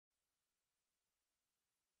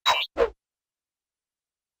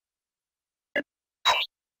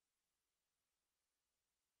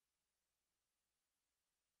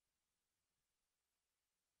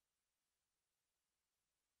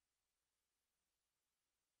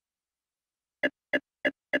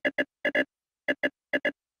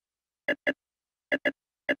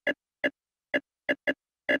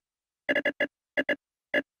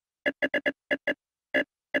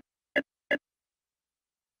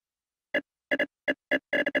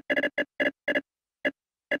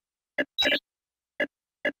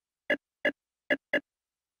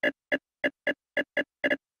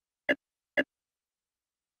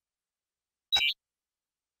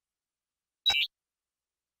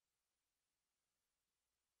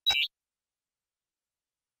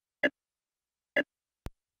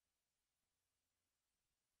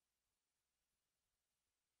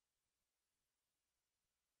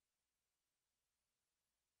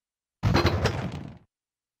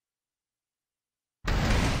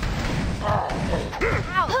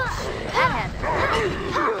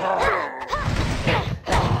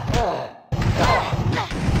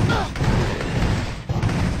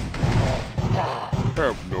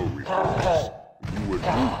Have no remorse. You would move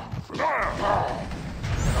from that.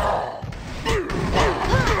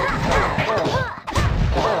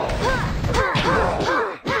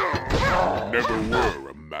 Never were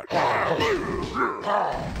a match.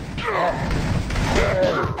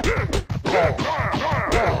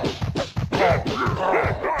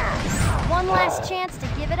 One last chance to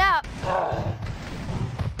give it up.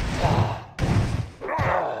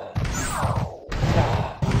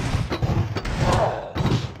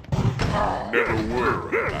 Never were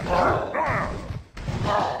a match.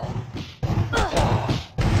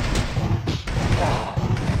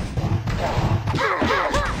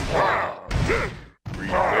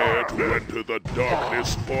 Prepare to enter the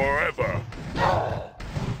darkness forever.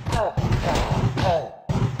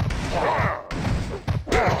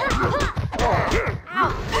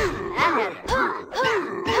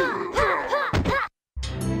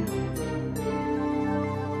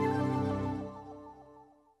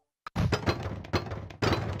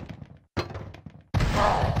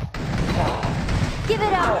 Give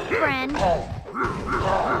it up, friend.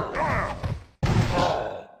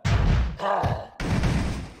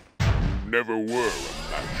 Never were a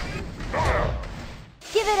match.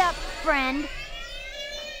 Give it up, friend.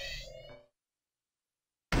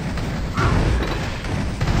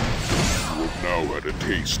 You have now had a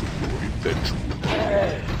taste of your eventual doom.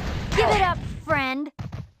 Give it up, friend.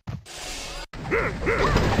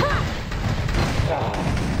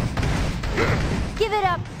 Give it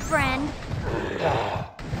up, friend.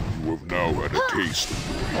 You have now had a taste of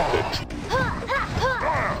your eventual doom.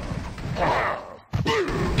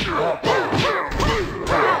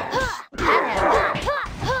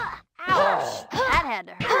 Ouch! That had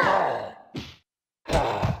to hurt.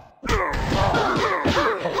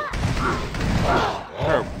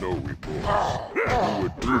 Have no remorse. You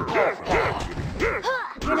would do that.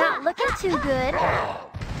 You're not looking too good.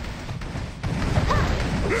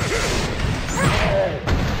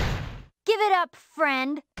 Give it up,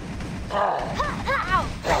 friend. Ouch!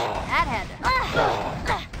 That had to hurt.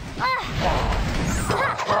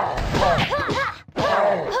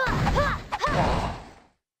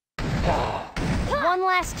 One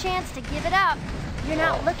last chance to give it up. You're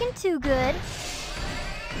not looking too good.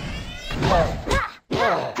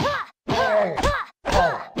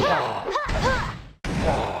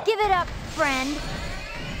 Give it up, friend.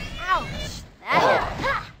 Ouch! That hurt.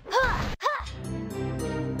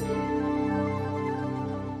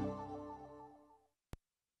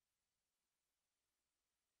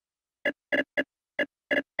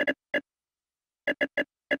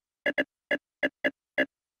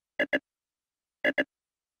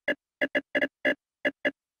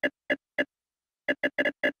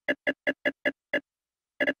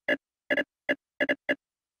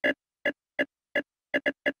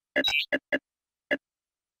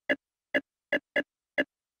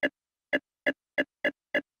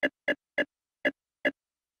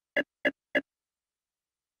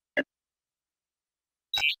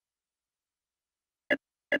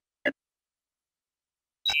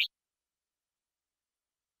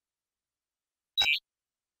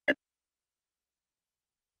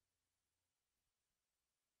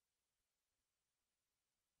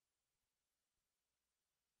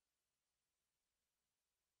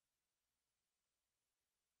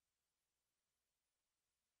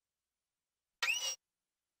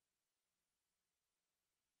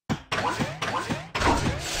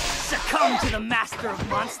 Succumb to the master of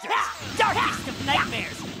monsters, darkest of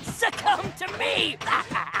nightmares. Succumb to me!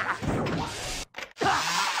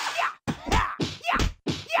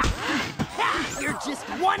 You're just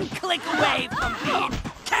one click away from being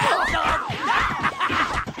cancelled!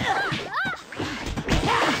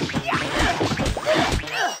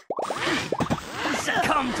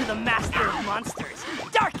 Succumb to the master of monsters,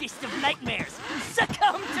 darkest of nightmares,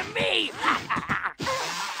 succumb to me!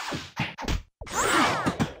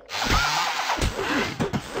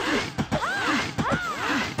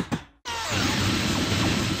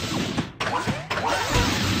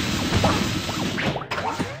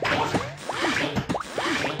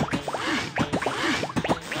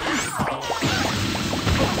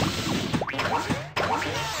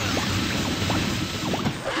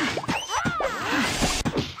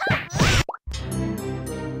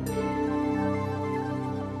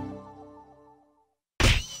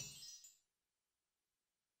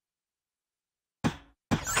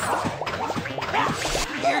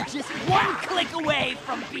 You're just one click away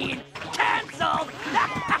from being cancelled!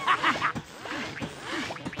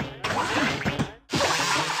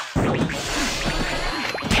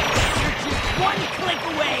 You're just one click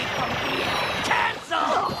away from being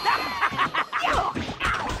cancelled!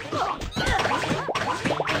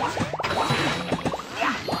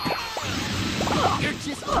 You're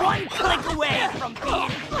just one click away from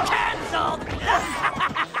being cancelled!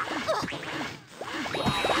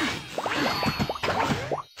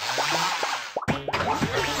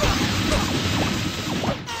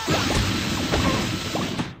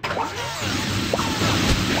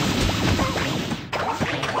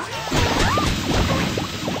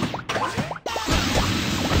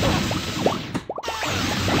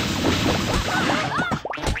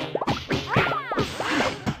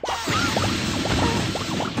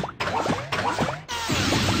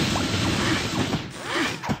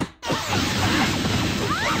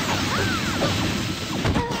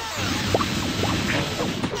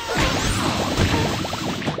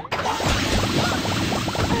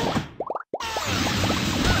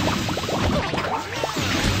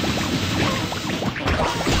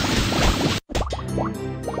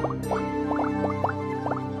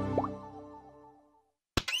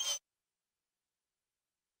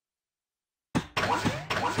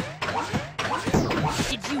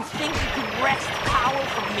 Did you think you could wrest power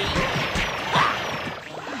from me?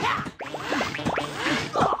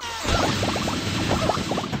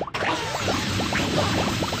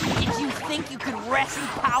 Did you think you could wrest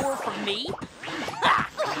power from me?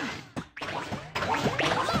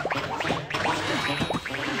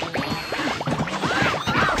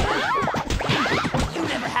 You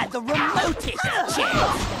never had the remotest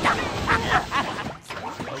chance!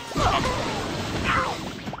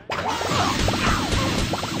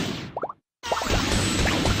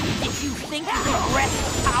 Did you think you could wrest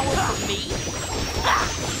power from me?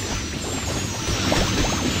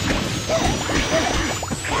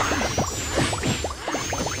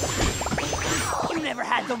 You never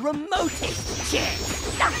had the remotest chance!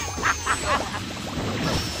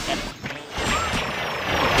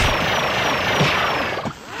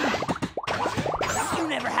 You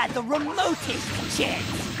never had the remotest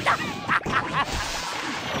chance!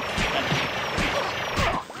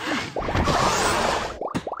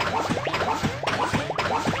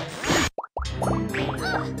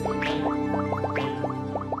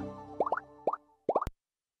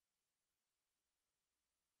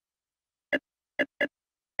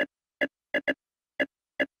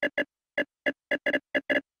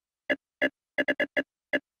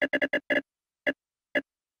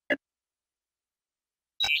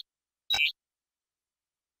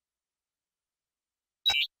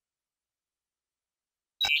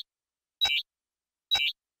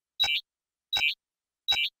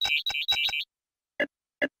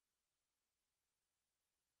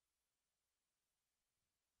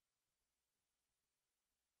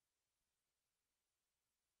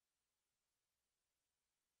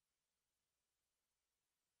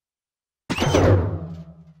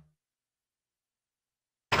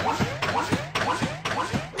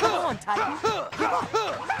 Titan. Give up.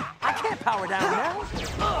 I can't power down now.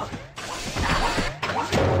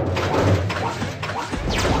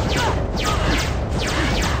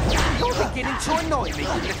 You're beginning to annoy me,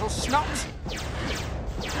 you little snot.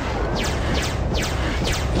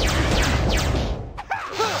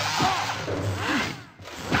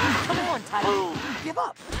 Come on, Titan. Give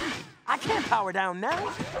up. I can't power down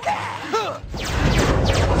now.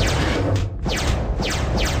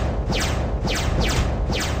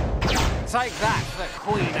 Take that, the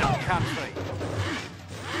Queen of Country.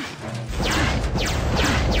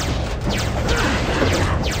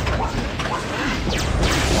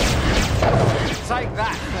 Take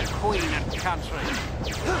that, the Queen of Country.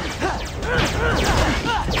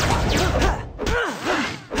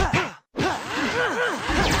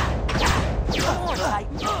 Come on,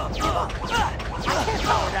 Titan. Give up. I can't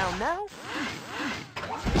power down now.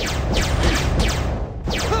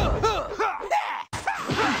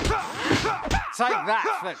 Take that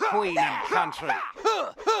for Queen and Country.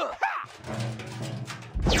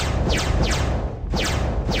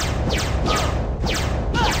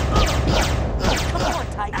 Come on,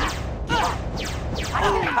 Titan. Give up. I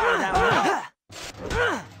can't power down now.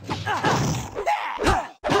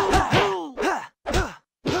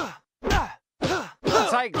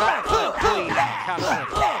 Take that for Queen and Country.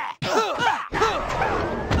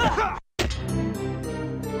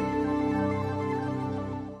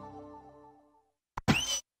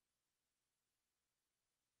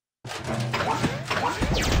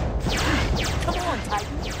 Come on,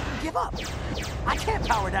 Titan. Give up. I can't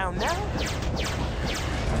power down now.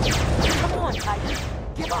 Come on, Titan.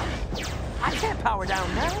 Give up. I can't power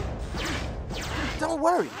down now. Don't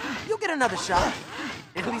worry. You'll get another shot.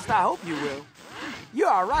 At least I hope you will. You're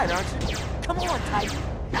all right, aren't you? Come on, Titan.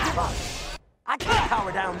 Give up. I can't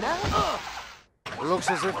power down now. Looks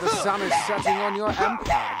as if the sun is setting on your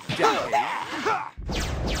empire, Ducky.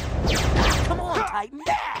 Come on, Titan.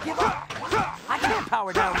 Give up. I can't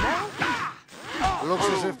power down now. Looks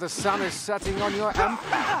as if the sun is setting on your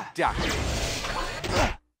empire, Ducky.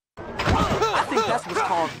 I think that's what's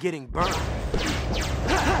called getting burned.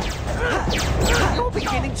 You're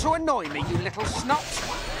beginning to annoy me, you little snot.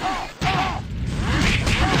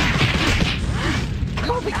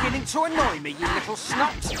 You're beginning to annoy me, you little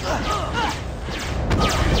snot.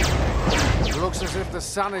 Looks as if the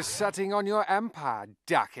sun is setting on your empire,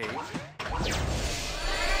 Ducky.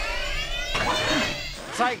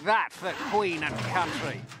 Take that for Queen and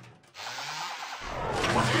Country.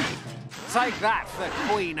 Take that for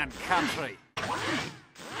Queen and Country.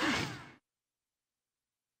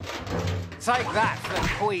 Take that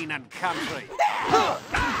for Queen and Country.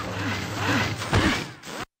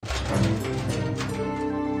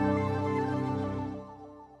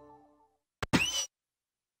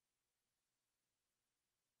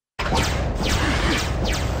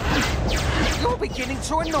 You're beginning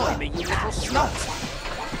to annoy me, you little snot.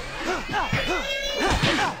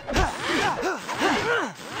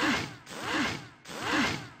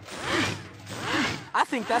 I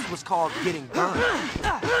think that's what's called getting burned.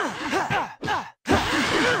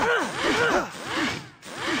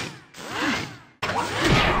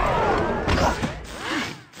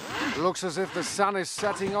 Looks as if the sun is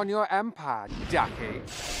setting on your empire, Ducky.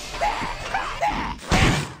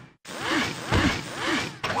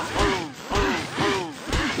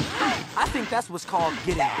 I think that's what's called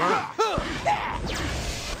getting burned.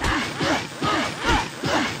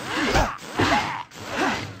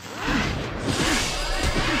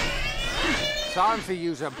 Time for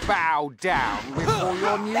you to bow down before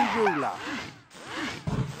your new ruler.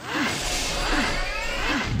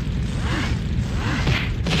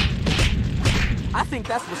 I think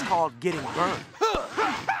that's what's called getting burned.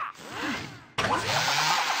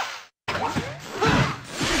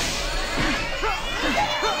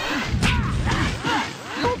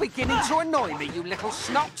 You're beginning to annoy me, you little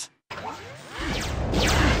snot.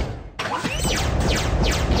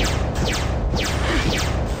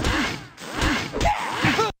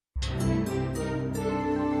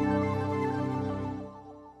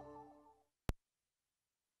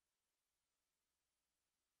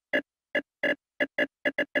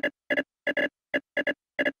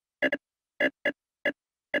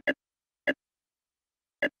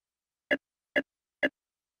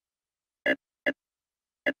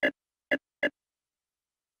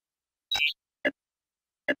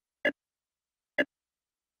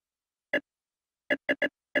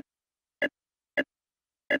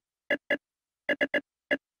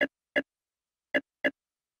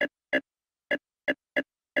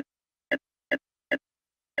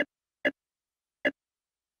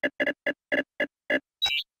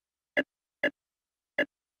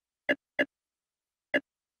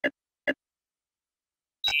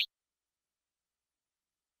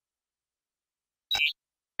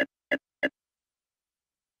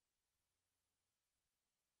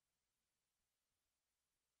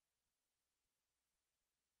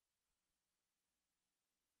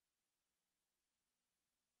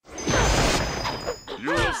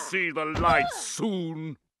 You'll see the light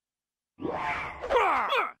soon. Do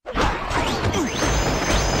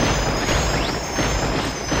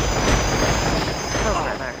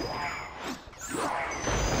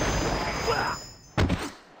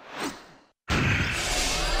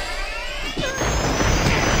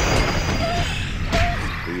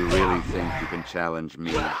you really think you can challenge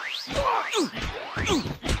me?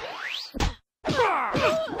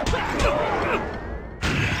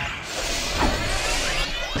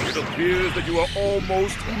 It appears that you are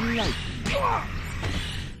almost enlightened.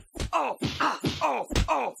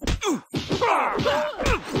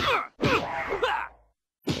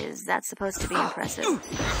 that supposed to be impressive?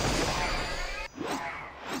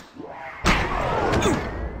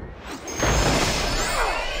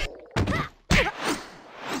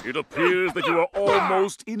 It appears that you are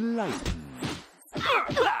almost enlightened.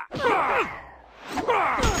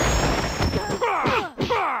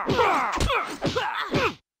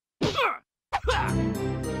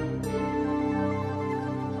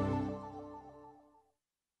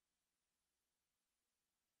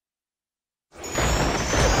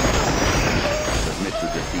 Submit to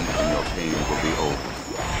defeat and your pain will be over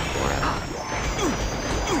forever.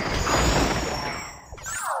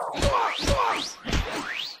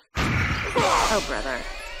 Oh, brother.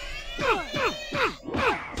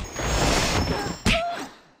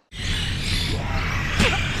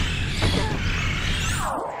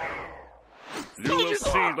 You will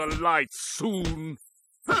see the light soon.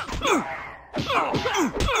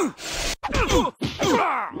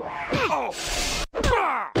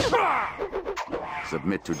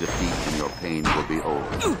 Submit to defeat and your pain will be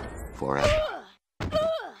over forever.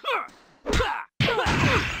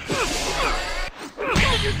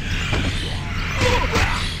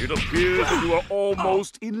 It appears that you are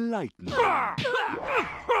almost enlightened.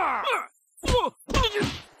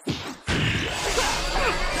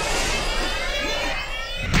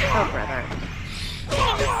 Oh, brother.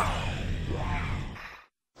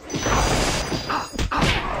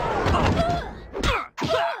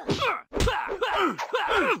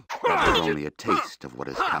 That was only a taste of what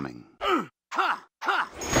is coming.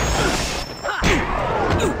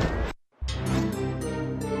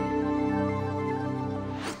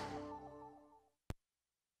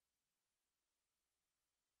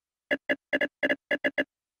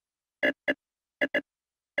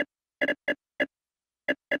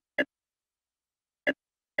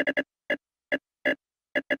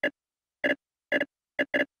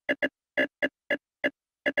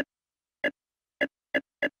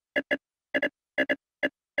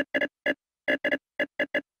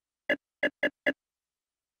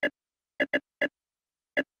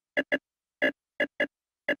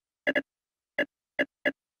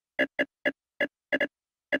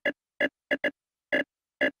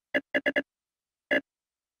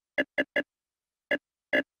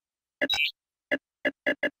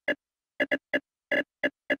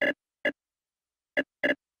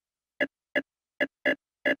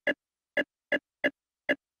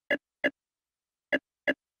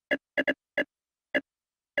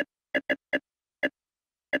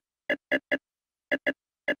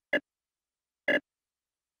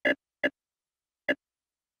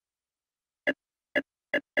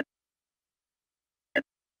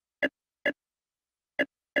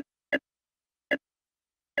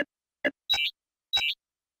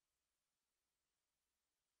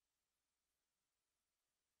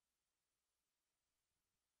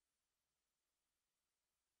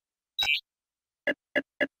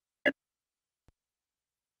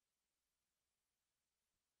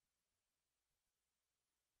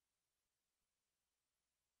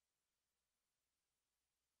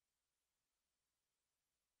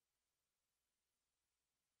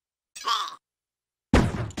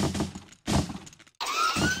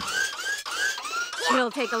 It'll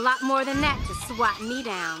take a lot more than that to swat me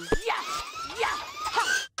down.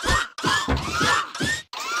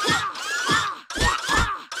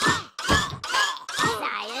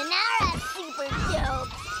 Sayonara, super dope.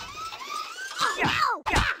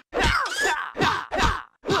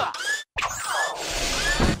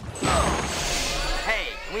 Hey,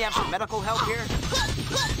 can we have some medical help here?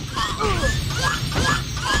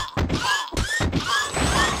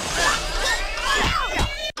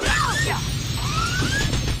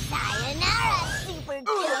 Sayonara, super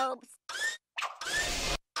dopes.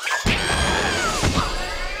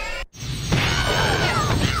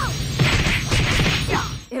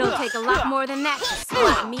 It'll take a lot more than that to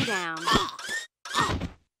swat me down.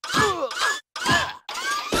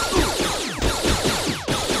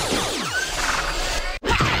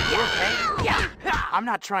 You okay? Yeah. I'm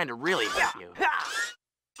not trying to really hurt you.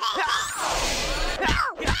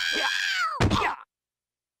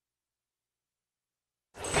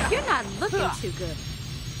 You're not looking too good.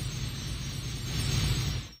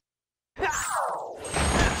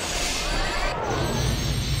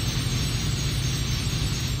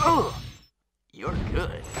 Ugh. You're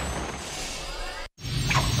good.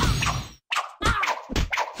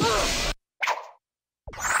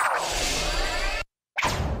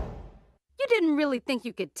 You didn't really think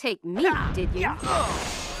you could take me, did you? Are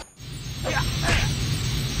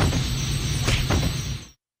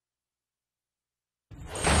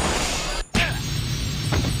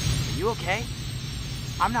you okay?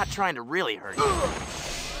 I'm not trying to really hurt you.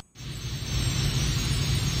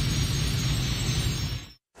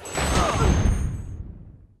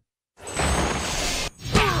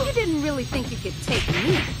 think you could take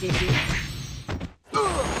me, did you?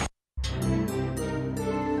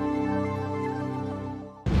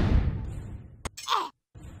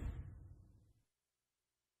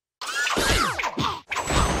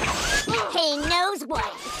 Hey, knows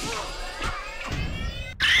what?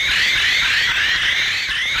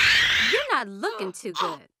 You're not looking too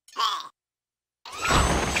good.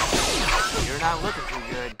 You're not looking too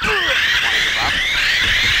good. Wanna give up?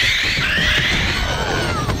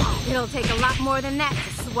 It'll take a lot more than that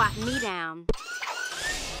to swat me down.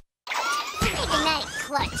 Take a night,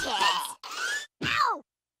 clutch heads. Ow!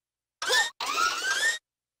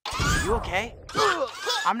 You okay?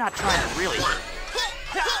 I'm not trying to really. Take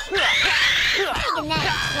a night,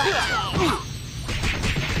 clutch heads.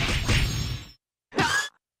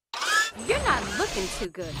 You're not looking too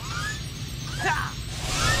good.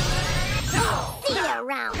 See you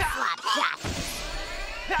around, flapjack.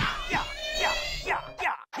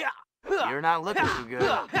 You're not looking too good.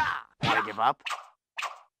 Wanna give up?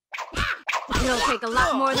 It'll take a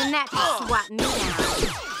lot more than that to swat me down.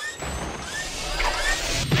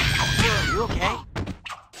 You okay?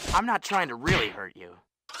 I'm not trying to really hurt you.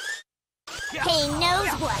 Hey, knows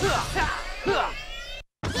what?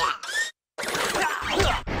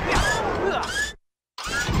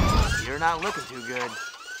 You're not looking too good.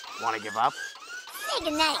 Wanna give up? Take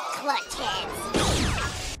a night, clutch heads.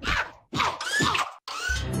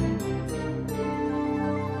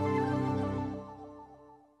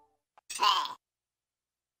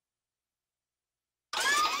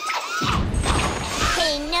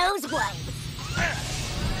 Hey, knows what?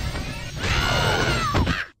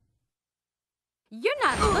 You're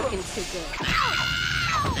not looking too good.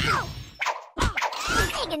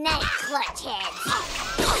 Take a night, clutch heads.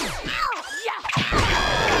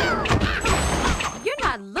 You're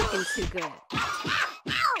not looking too good.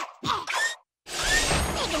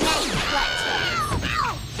 Take a night, clutch heads.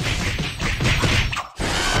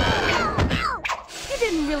 You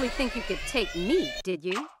didn't really think you could take me, did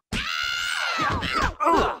you?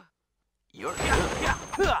 You're good.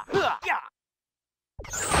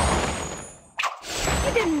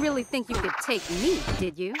 You didn't really think you could take me,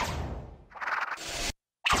 did you?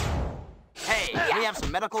 Hey, we have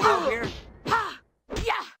some medical down here?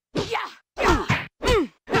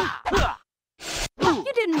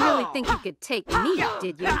 You didn't really think you could take me,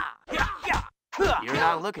 did you? You're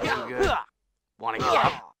not looking too good. Wanna give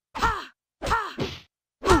up?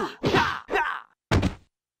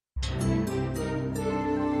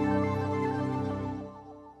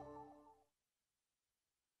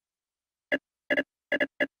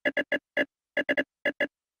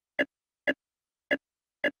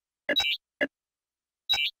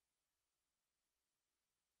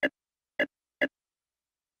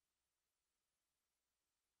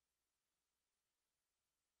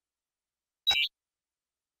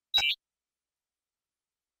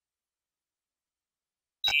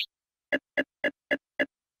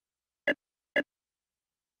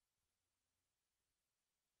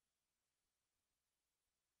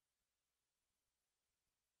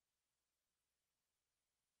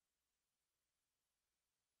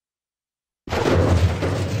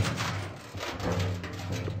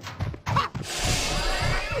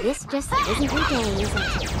 This just isn't your day, is it?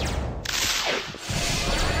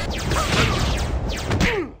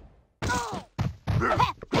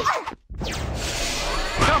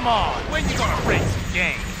 Come on, when you gonna break some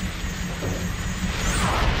game?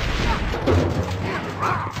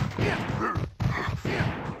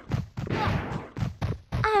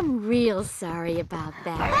 I'm real sorry about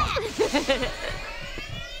that.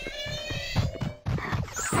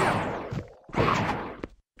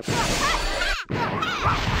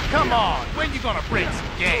 Come on, when you gonna break some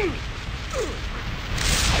game?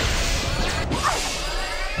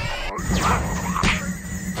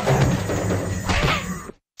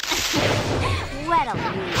 What a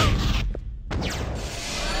weird.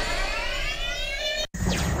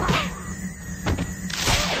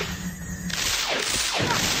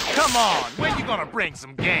 Come on, when you gonna bring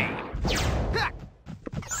some game?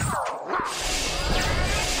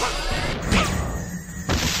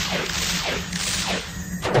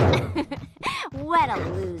 What a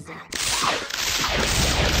loser.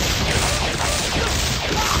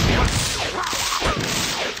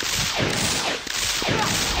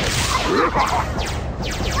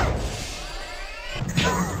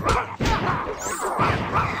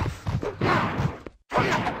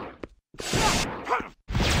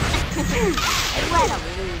 What a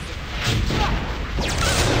loser.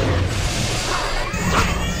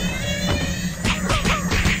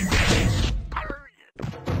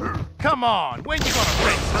 Come on, when you gonna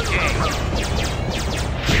break some game?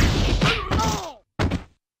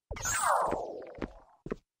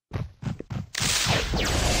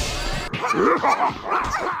 This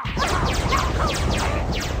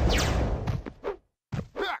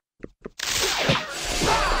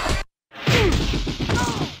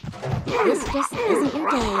just isn't your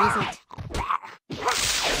day, is it?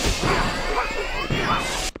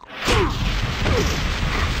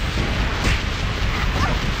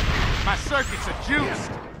 My circuits are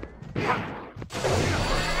juiced.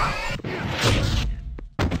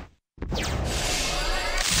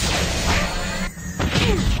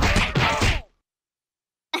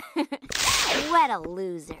 What a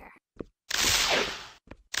loser.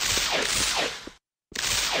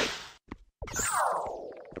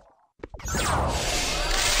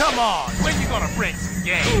 Come on, when you gonna bring some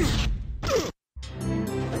game?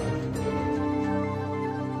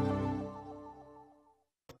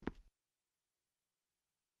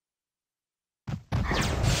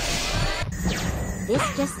 This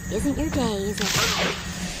just isn't your day, is it?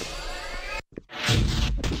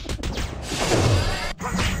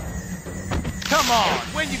 Come on,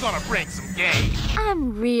 when you gonna bring some game?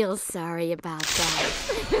 I'm real sorry about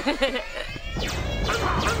that.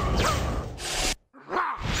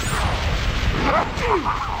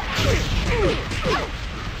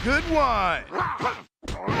 Good one.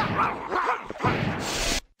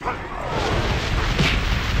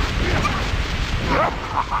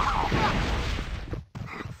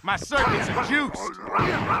 My circuits are juiced.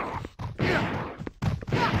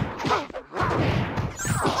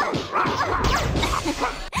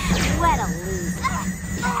 What a loser.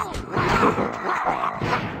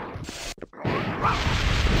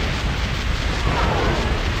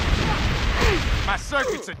 My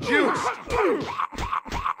circuits are juiced.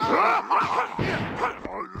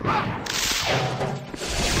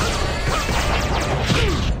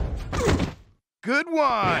 Good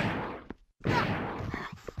one.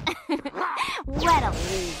 What a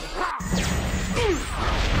loser.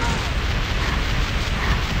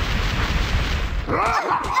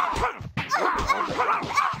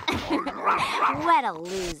 What a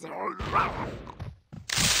loser.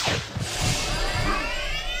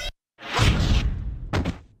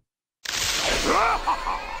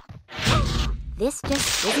 This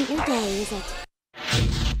just isn't your day, is it?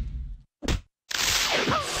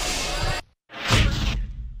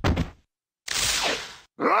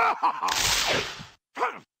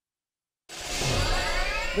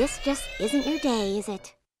 This just isn't your day, is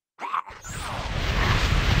it?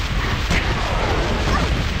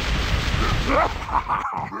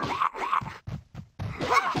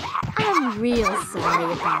 I'm real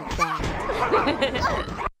sorry about that.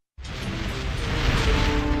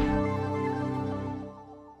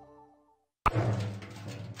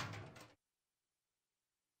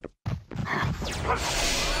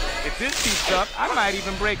 If this keeps up, I might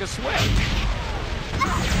even break a sweat.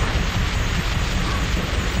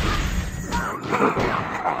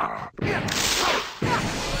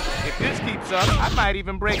 If this keeps up, I might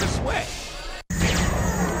even break a sweat.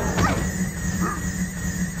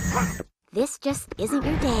 This just isn't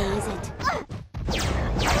your day, is it?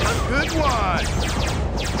 Good one.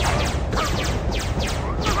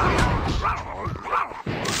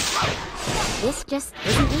 This just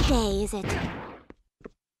isn't your day, is it?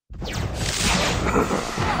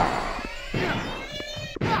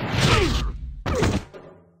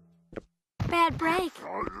 Bad break.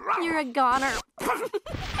 You're a goner.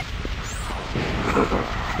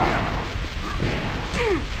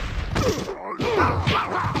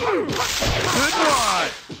 Good one.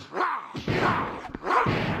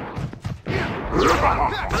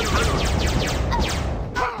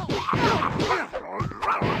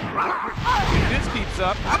 If this keeps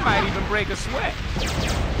up, I might even break a sweat.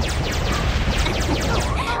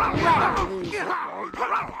 What a loser.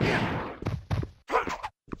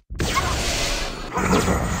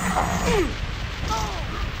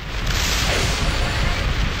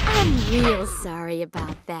 I'm real sorry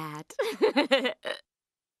about that.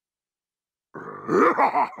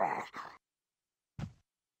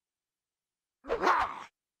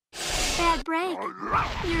 Bad break.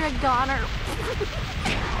 You're a goner.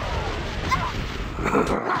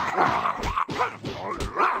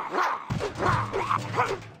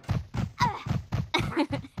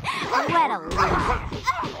 What a loser.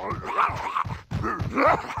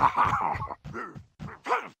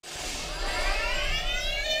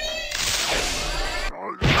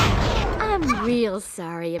 I'm real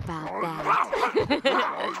sorry about that.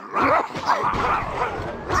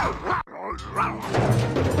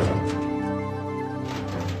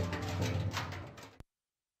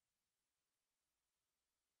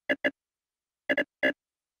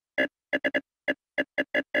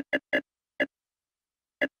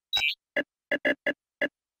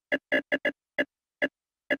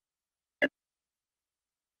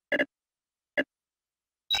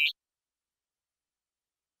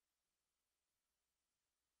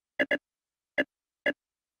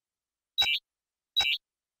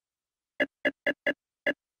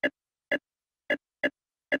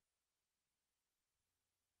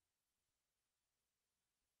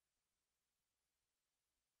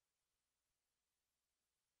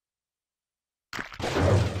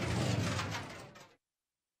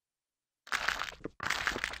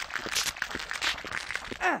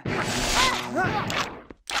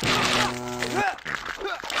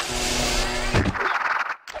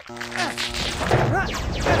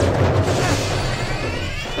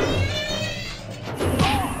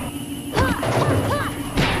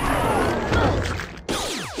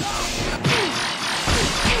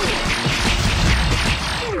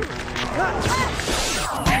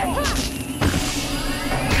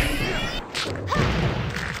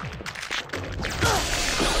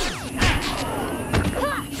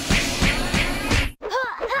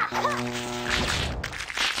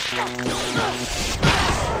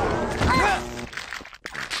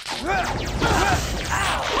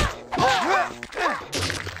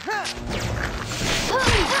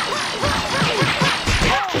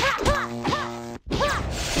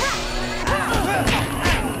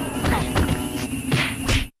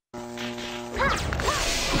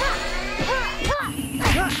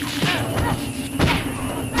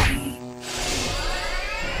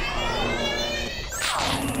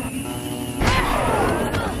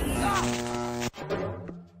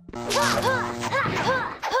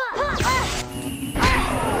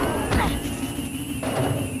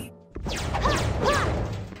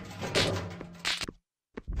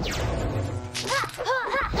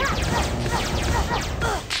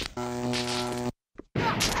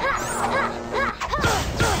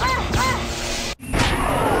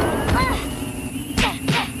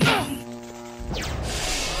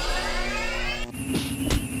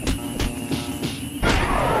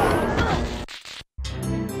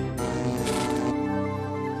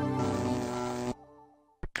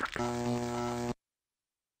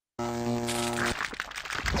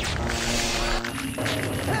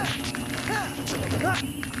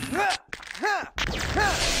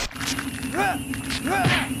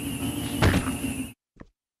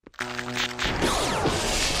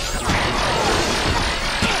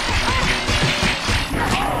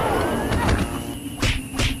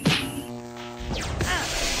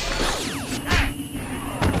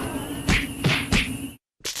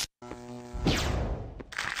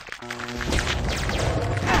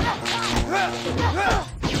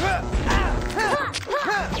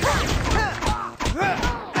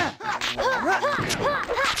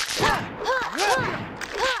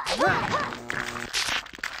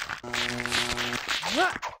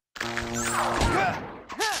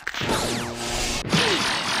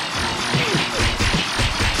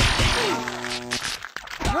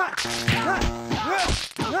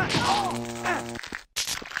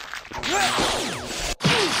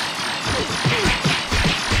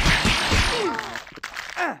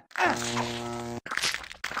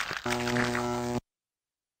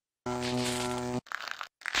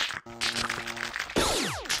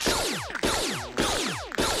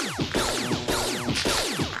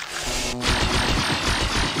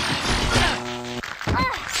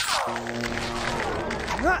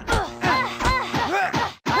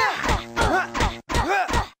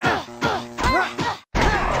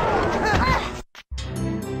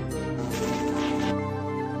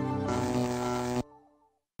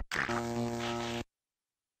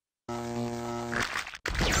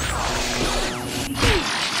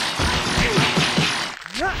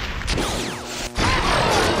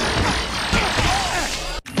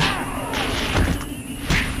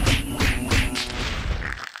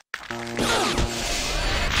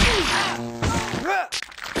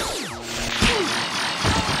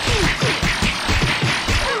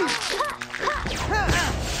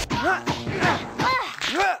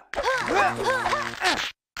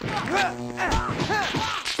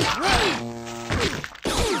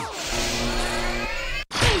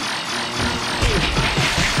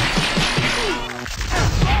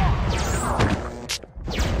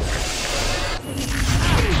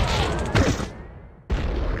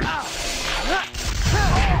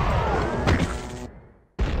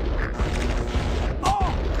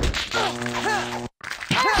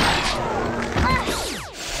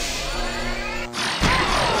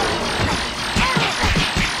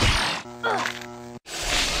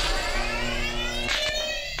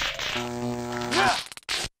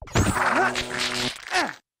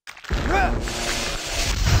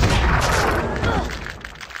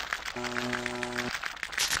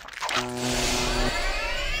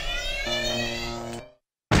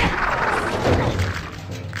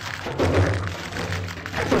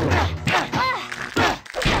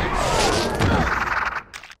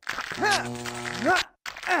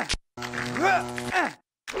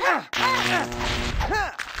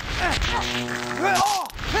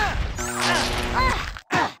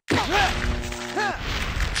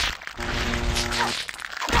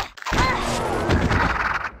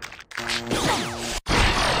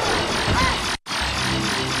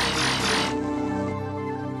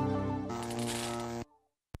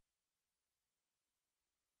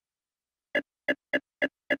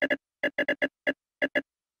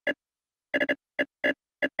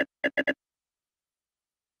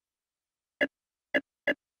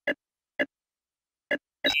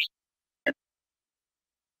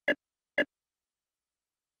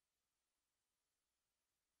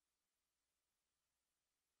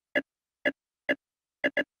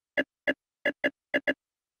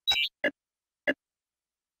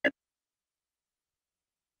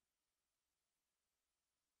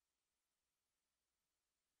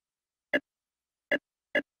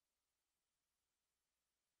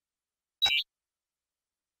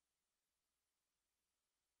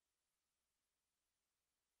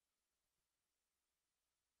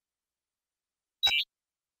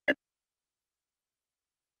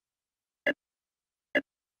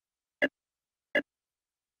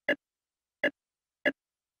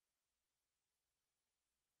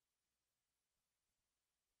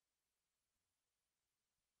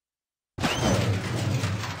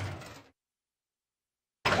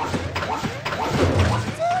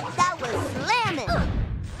 That was slamming.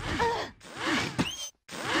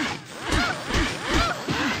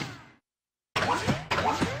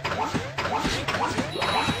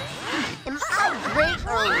 Am I great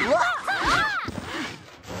or what?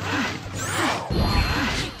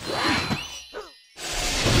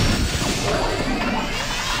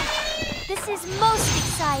 This is most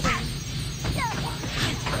exciting.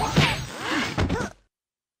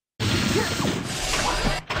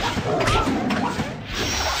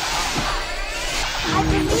 I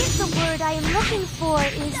believe the word I am looking for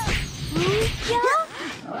is booyah?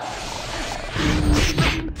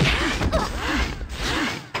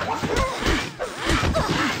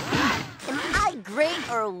 Am I great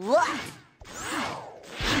or what?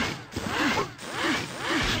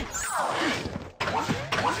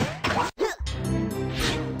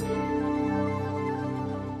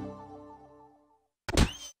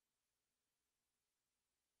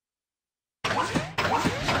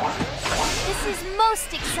 This is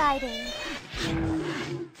most exciting.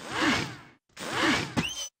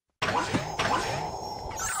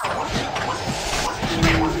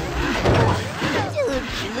 Dude,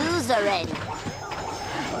 lose already.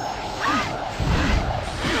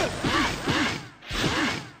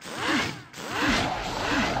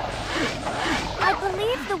 I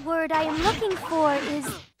believe the word I am looking for is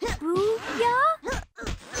booyah?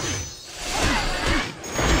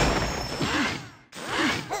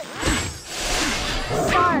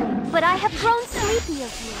 Sorry, but I have grown sleepy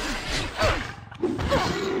of you.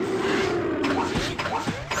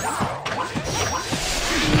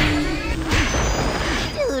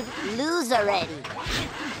 Dude, lose already.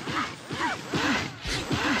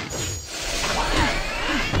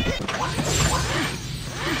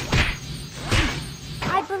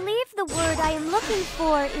 I believe the word I am looking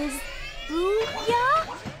for is booyah?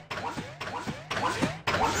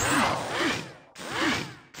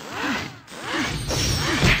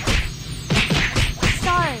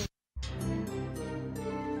 Sorry.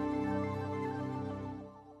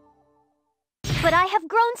 But I have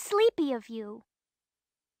grown sleepy of you.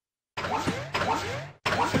 Am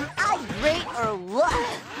I great or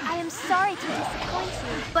what? I am sorry to disappoint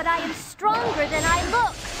you, but I am stronger than I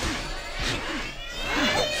look.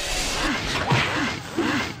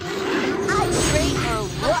 Am I great or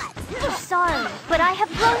what? Sorry, but I have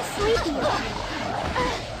grown sleepy of you.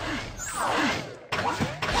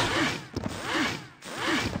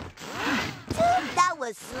 Dude, that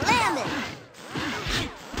was slamming.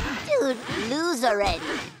 Dude, lose already.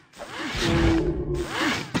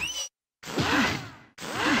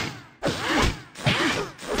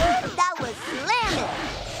 Dude, that was slamming.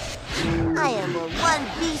 I am a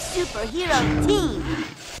 1B superhero team.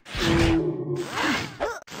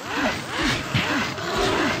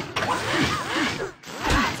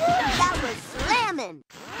 Dude, that was slamming.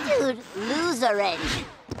 Dude, lose already.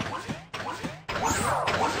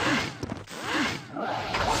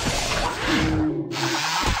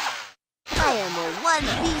 I am a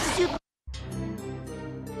 1B super...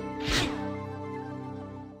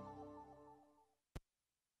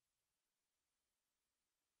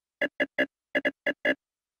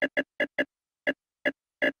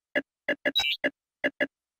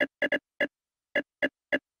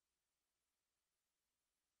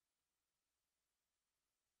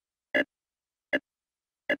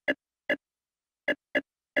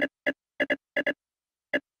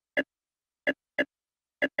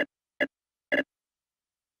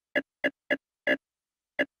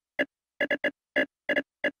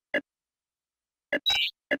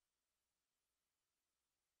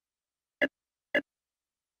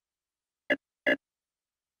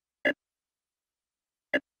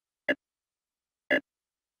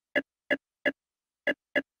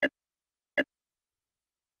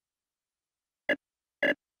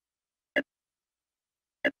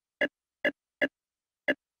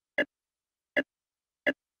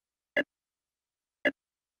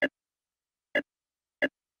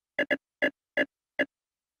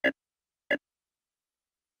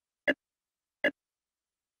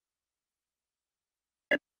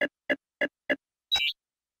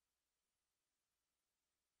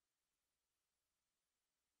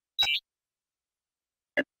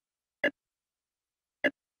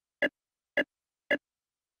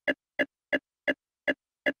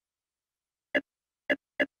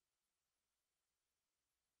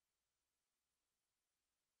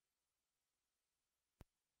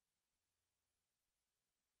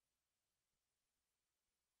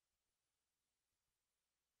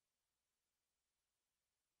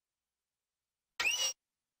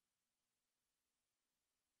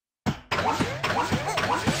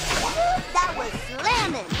 That was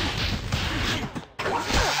slamming!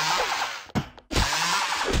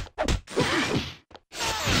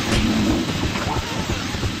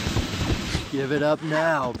 Give it up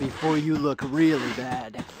now before you look really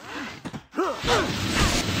bad.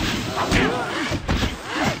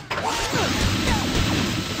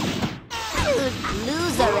 Dude,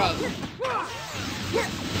 lose already.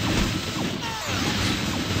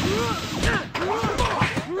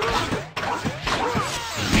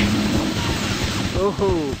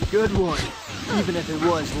 Oh, good one. Even if it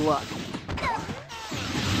was luck.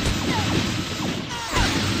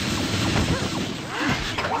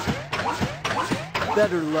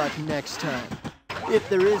 Better luck next time. If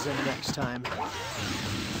there is a next time.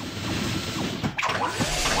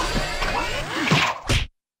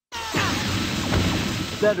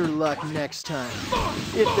 Better luck next time.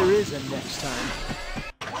 If there is a next time.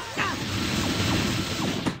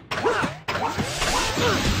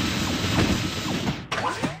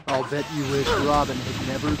 I'll bet you wish Robin had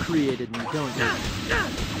never created me, don't you?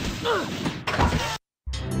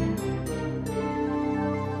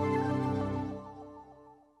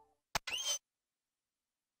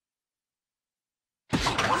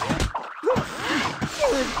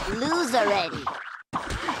 Dude, lose already.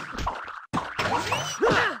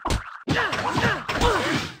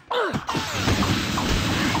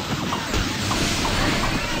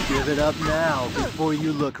 Give it up now before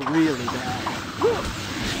you look really bad.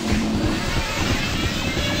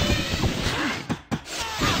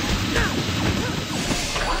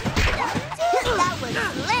 That was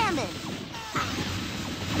slamming!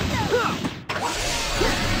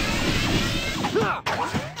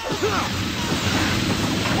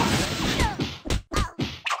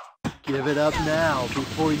 Give it up now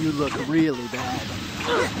before you look really bad.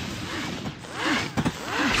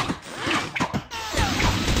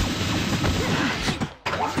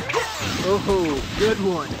 Oh, good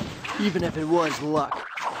one. Even if it was luck.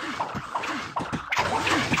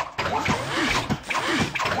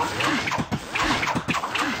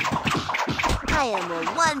 I am a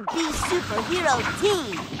 1B superhero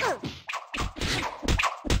team!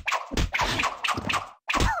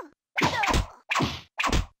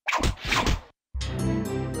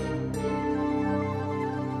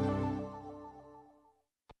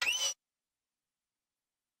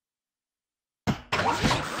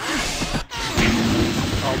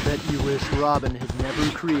 I'll bet you wish Robin had never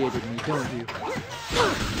created me, don't you?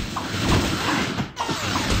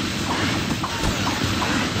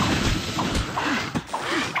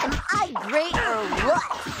 Am I great or what?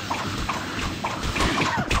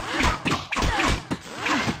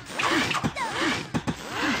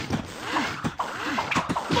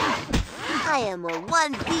 I am a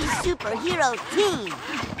 1B superhero team!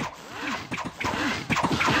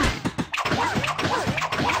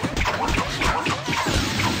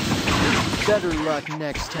 Better luck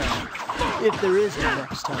next time. If there is a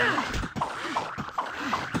next time.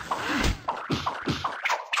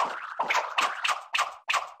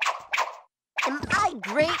 Am I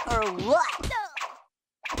great or what?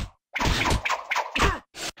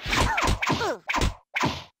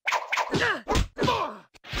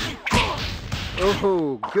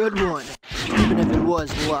 Oh, good one. Even if it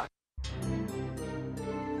was luck.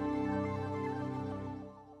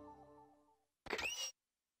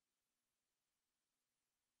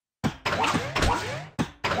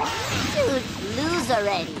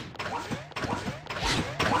 already.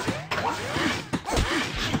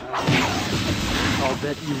 I'll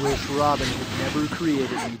bet you wish Robin had never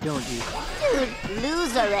created me, don't you? Dude,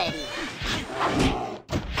 lose already.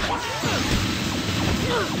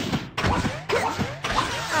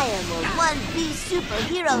 I am a 1B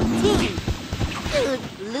superhero team. Dude,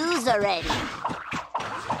 lose already.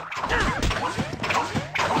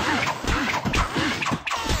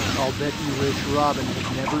 I'll bet you wish Robin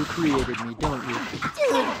had never created me, don't you?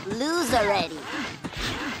 Dude, lose already.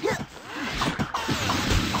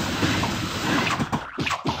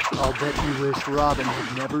 I'll bet you wish Robin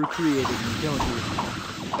had never created me, don't you?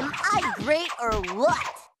 Am I great or what?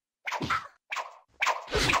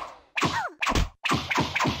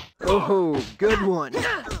 Oh, good one.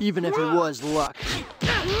 Even if it was luck. Dude,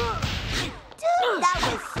 that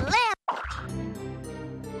was slam.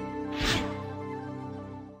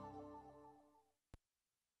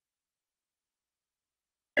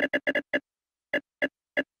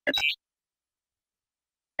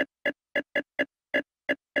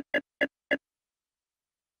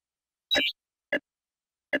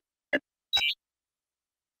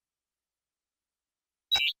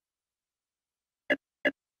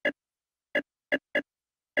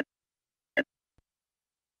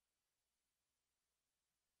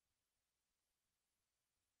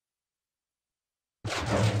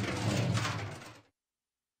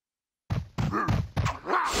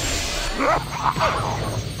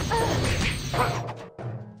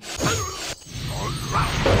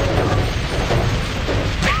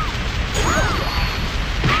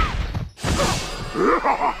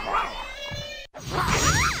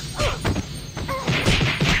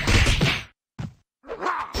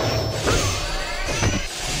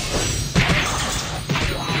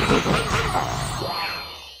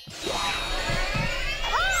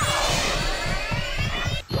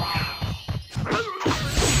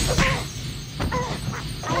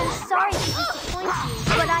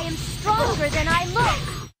 Than I look.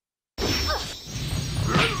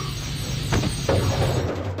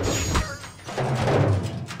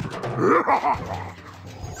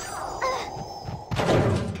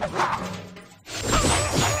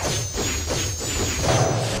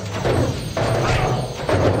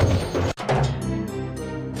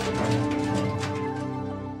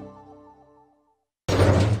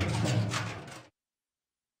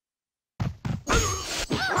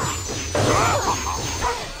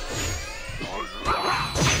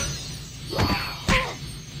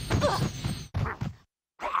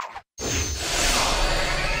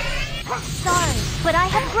 Sorry, but I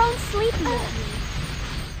have grown sleepy with you.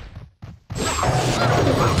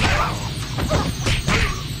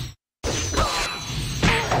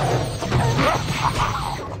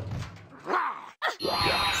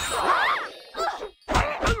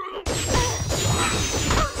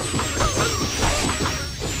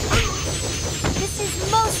 This is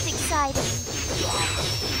most exciting.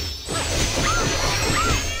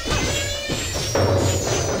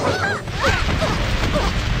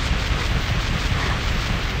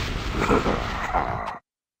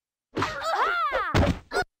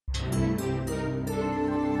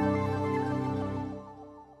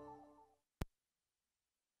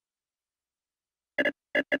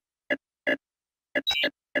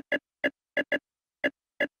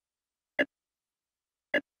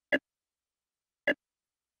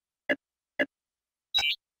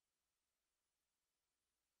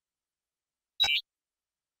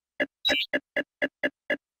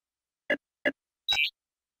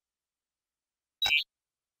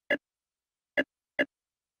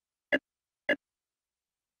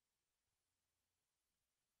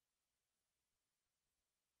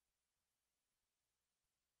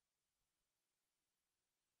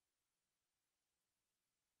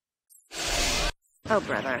 Oh,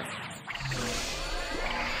 brother.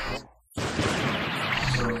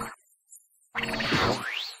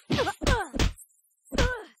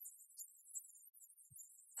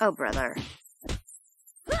 Oh, brother.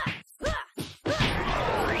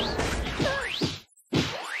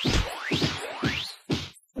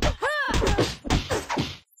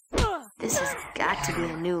 This has got to be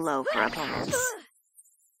a new low for opponents.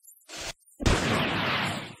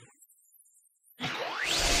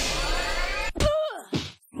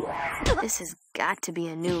 This has got to be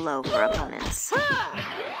a new low for opponents.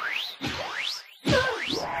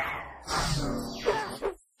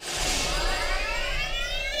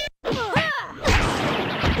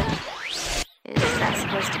 Is that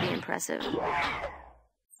supposed to be impressive?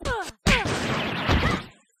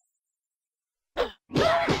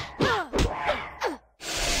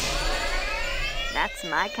 That's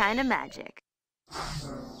my kind of magic.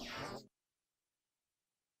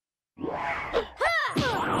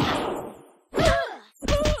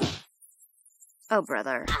 Oh,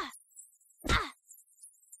 brother.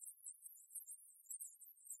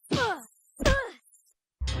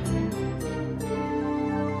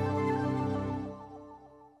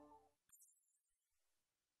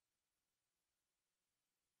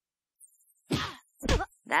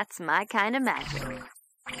 That's my kind of magic.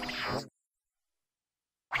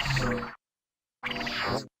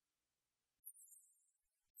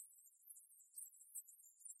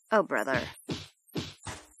 Oh, brother.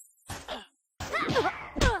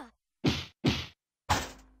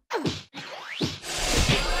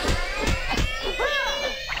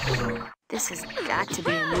 This has got to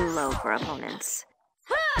be a new low for opponents.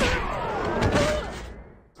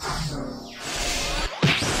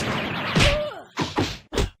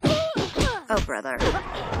 Oh, brother.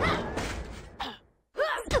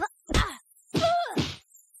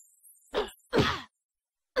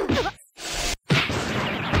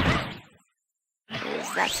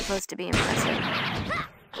 Is that supposed to be impressive?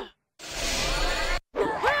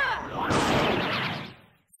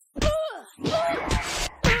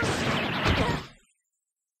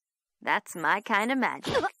 That's my kind of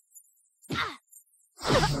magic.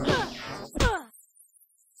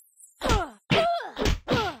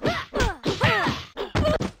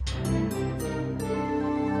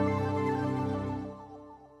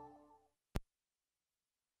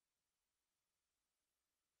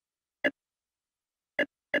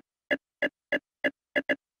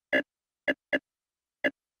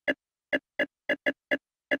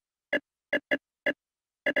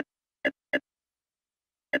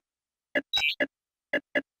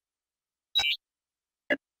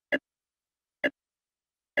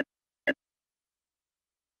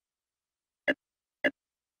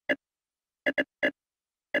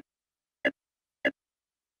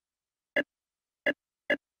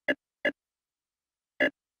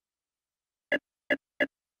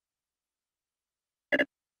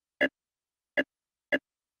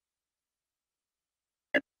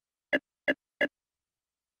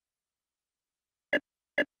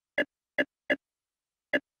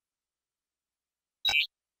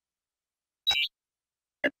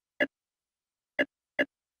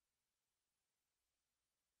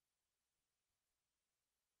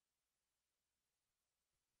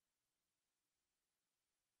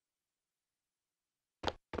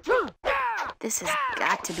 This has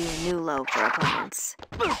got to be a new low for opponents.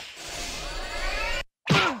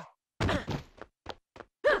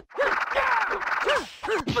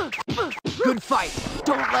 Good fight.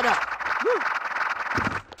 Don't let up.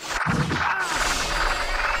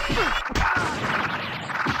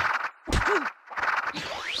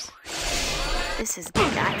 This has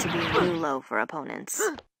got to be a new low for opponents.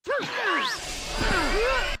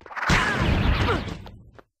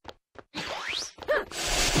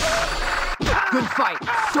 Good fight.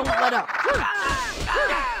 Don't let up.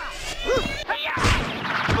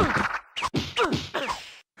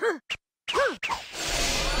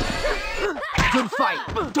 Good fight.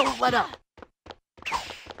 Don't let up.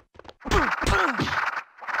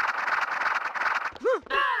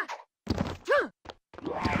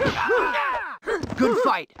 Good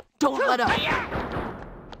fight. Don't let up.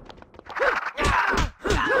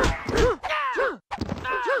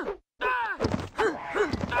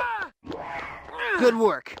 Good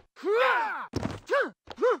work.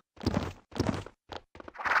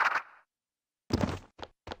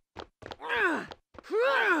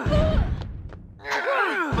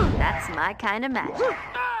 That's my kind of magic.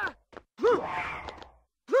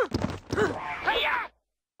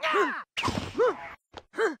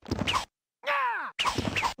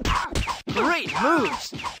 Great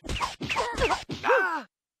moves.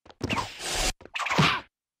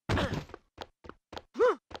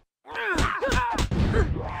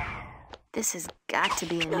 This has got to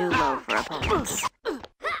be a new low for opponents.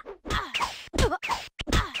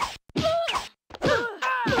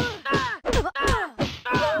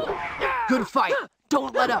 Good fight.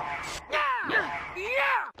 Don't let up.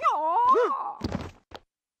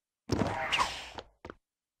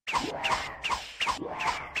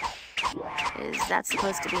 Is that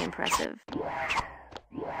supposed to be impressive?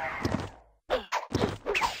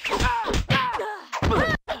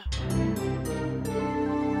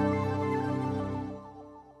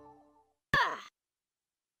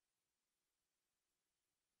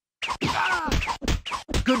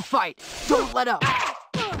 Good fight. Don't let up.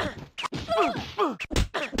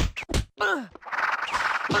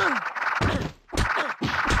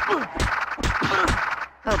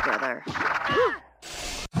 Oh, brother.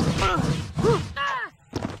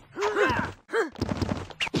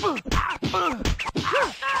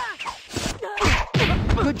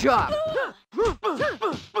 Good job.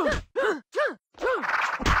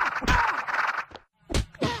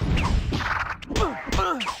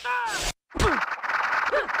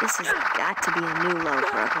 got to be a new low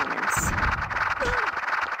for opponents.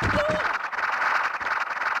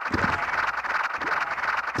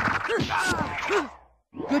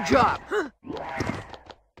 Good job.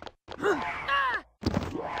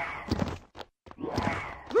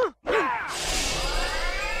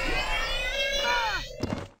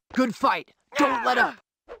 Good fight. Don't let up.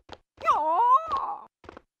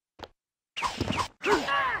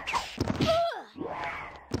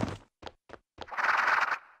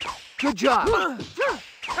 Good job.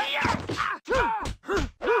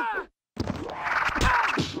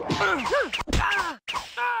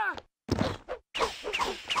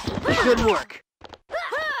 Good work.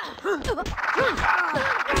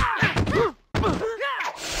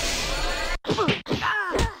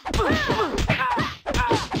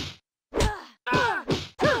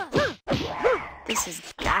 This has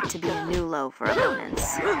got to be a new low for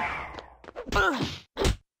opponents.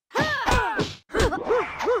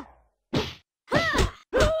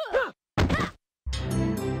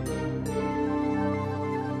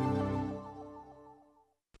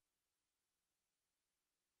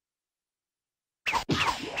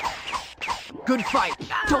 Good fight.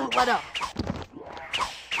 Don't let up.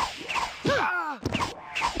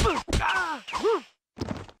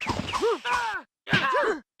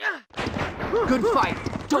 Good fight.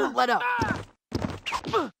 Don't let up.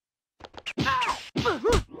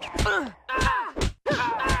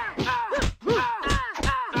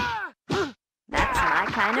 That's my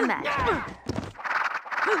kind of magic.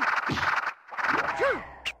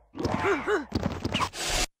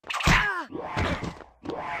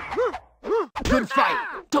 Good fight.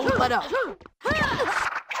 Don't let up.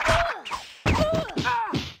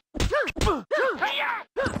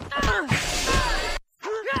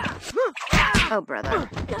 Oh, brother.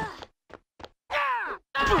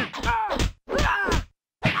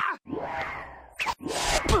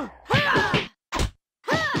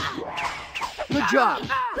 Good job.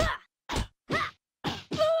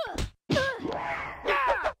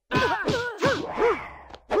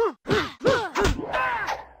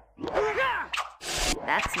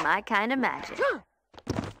 That's my kind of magic.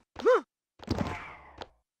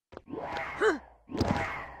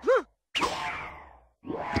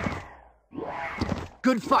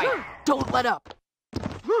 Good fight. Don't let up.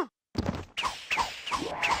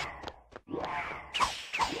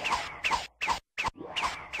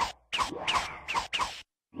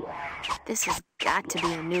 This has got to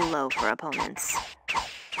be a new low for opponents.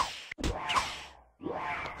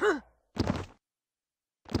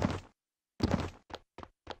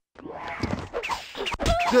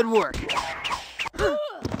 Good work.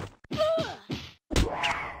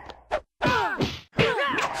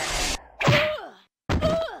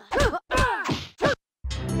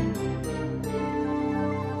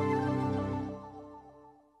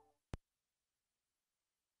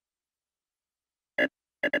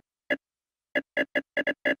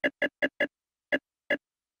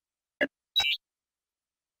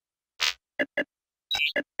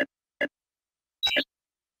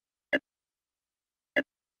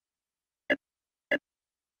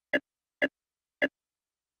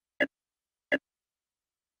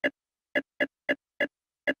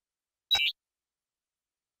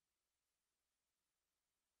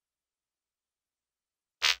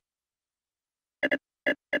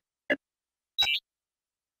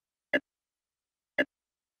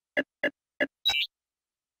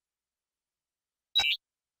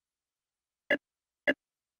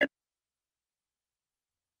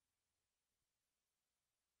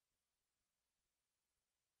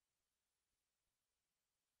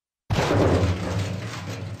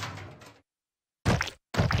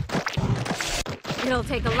 It'll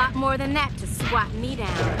take a lot more than that to swat me down.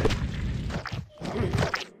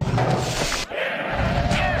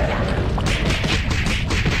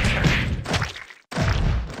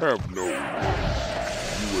 Have no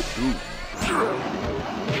illusions. You are doomed.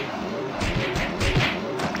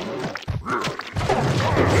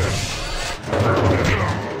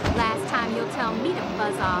 Last time you'll tell me to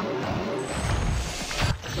buzz off.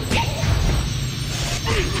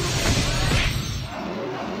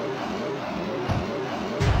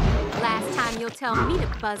 Last time you'll tell me to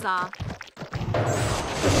buzz off.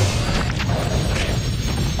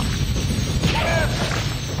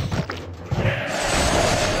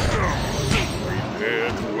 Prepare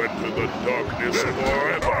to enter the darkness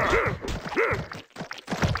forever.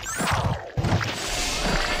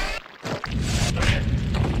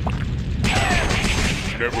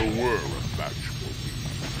 Never were a match for me.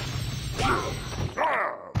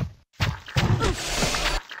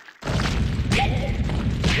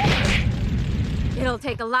 It'll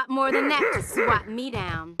take a lot more than that to swat me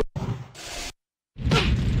down.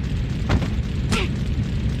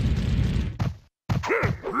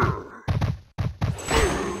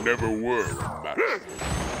 never were a match.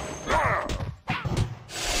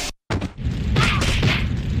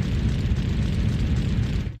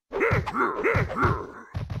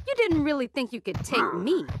 You didn't really think you could take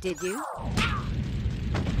me, did you?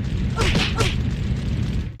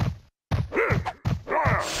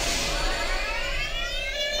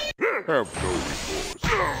 Have no remorse.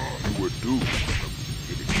 You were doomed from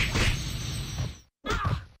the beginning.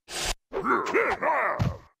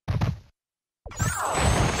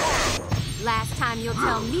 Last time you'll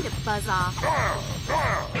tell me to buzz off.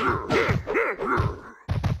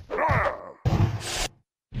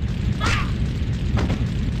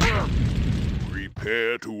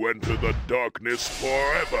 Prepare to enter the darkness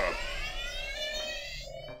forever.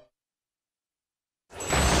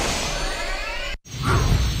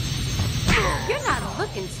 You're not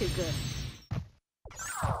looking too good.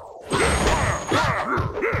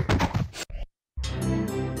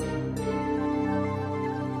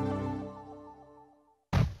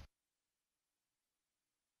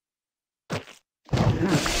 You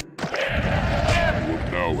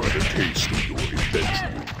have now had a taste of your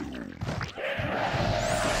eventual doom.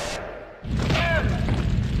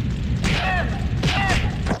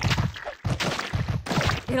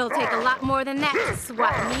 It'll take a lot more than that to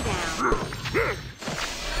swat me down.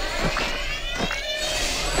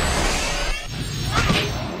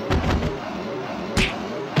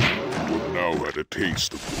 You have now had a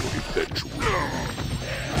taste of your eventual doom.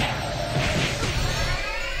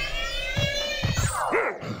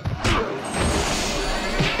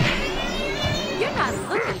 You're not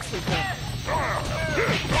looking too good.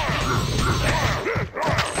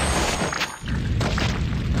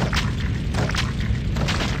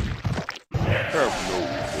 Have no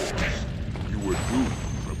remorse. You were doomed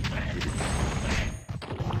from the beginning.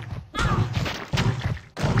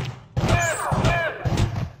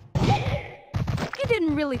 You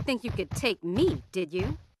didn't really think you could take me, did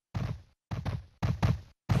you?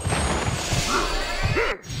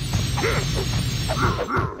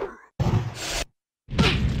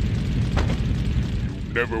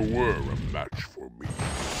 You never were a match for me.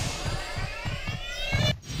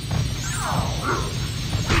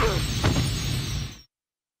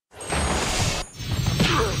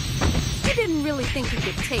 You didn't really think you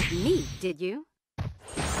could take me, did you?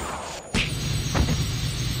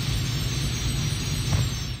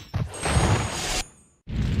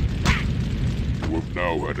 You have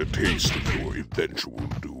now had a taste of your eventual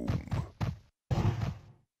doom.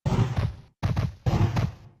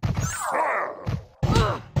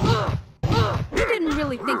 You didn't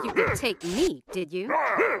really think you could take me, did you?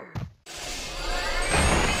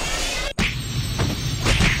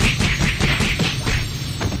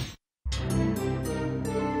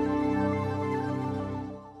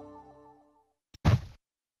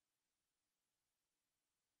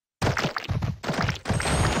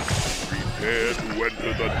 Prepare to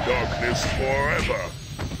enter the darkness forever.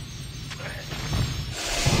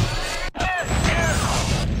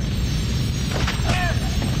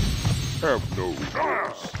 Have no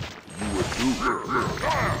remorse. You were doomed.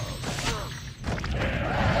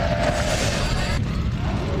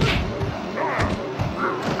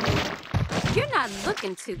 You're not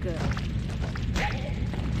looking too good.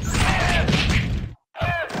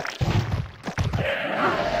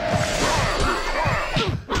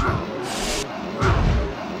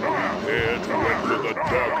 Prepare to enter the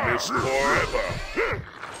darkness forever.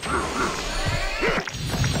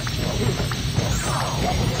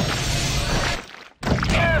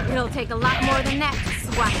 It'll take a lot more than that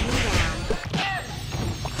to swat me down.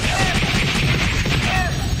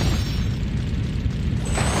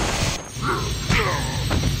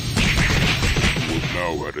 You have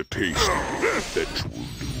now had a taste of your eventual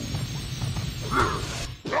doom.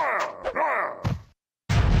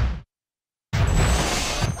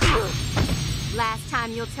 Last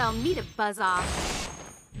time you'll tell me to buzz off.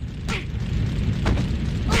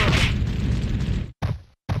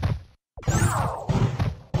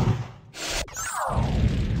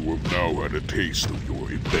 You have now had a taste of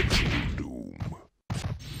your eventual doom.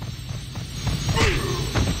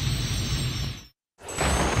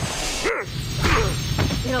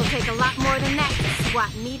 It'll take a lot more than that to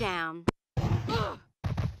swat me down.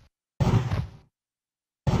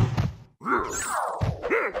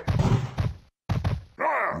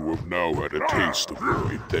 You have now had a taste of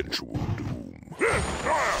your eventual doom.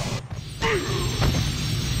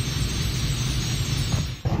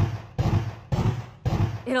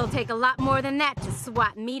 It'll take a lot more than that to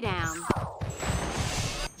swat me down.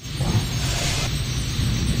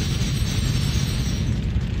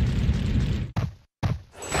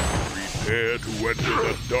 Prepare to enter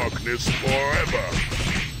the darkness forever.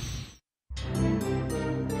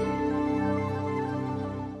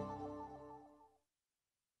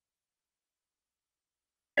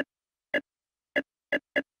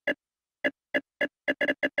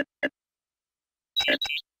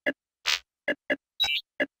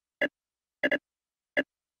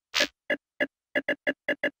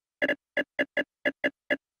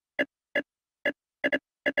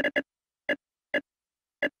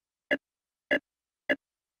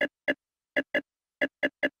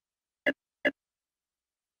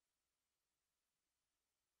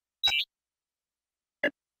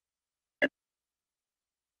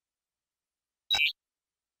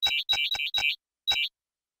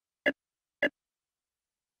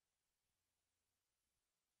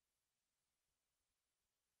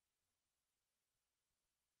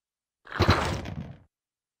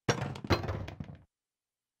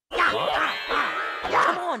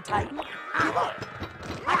 Come on, Titan. Give up.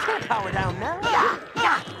 I can't power down now.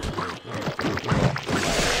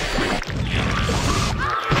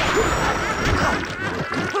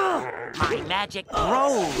 My magic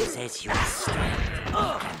grows as your strength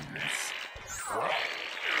weakens.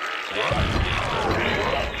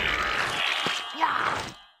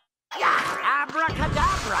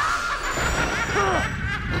 Abracadabra!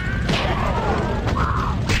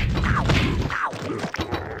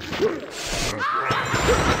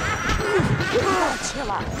 Chill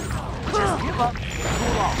out. Just give up and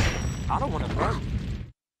cool off. I don't want to burn you.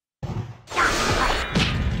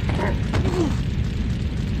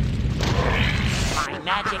 My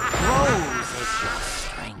magic grows as your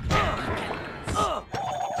strength weakens.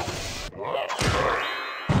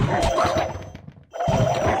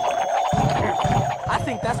 I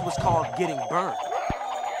think that's what's called getting burned.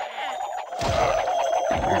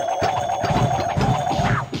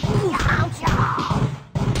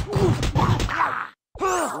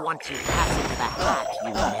 Once you pass into the hat, you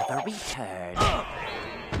never return.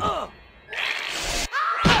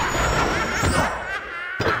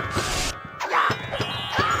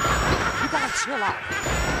 You gotta chill out.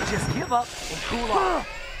 Just give up and cool off.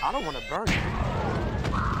 I don't want to burn you.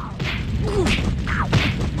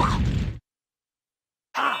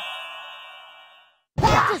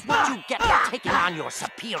 That is what you get for taking on your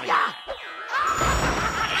superior.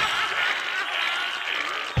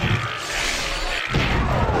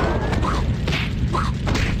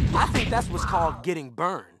 I think that's what's called getting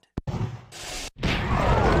burned.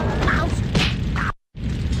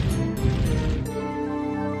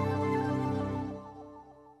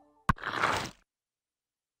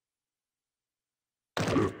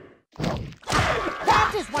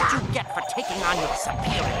 That is what you get for taking on your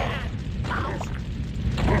superior.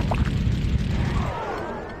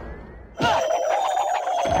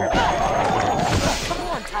 Come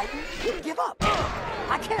on, Titan. Give up.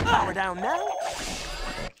 I can't power down now.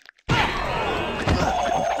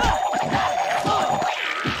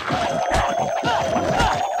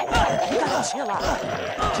 You gotta chill out.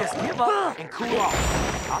 Just give up and cool off.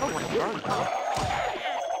 I don't want to burn you.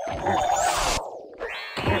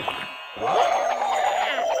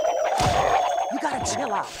 You gotta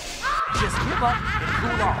chill out. Just give up and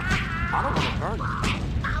cool off. I don't want to burn you.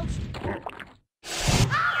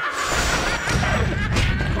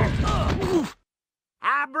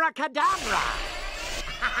 Abracadabra!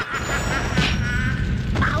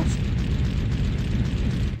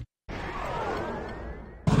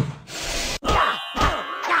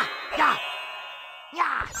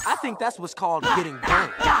 I think that's what's called getting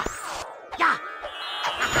burned.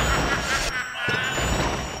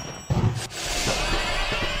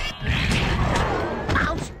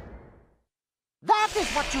 That is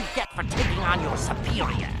what you get for taking on your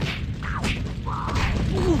superior.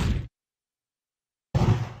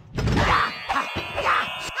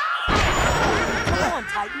 Come on,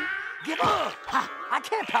 Titan. Give up. I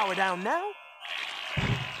can't power down now.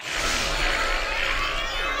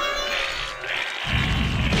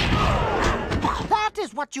 That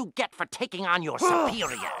is what you get for taking on your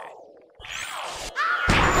superior.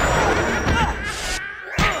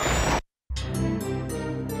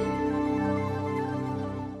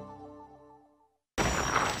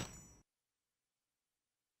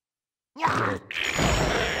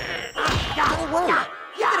 Don't worry.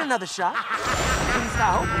 You get another shot. At least I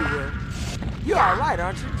hope you will. You're all right,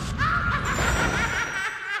 aren't you?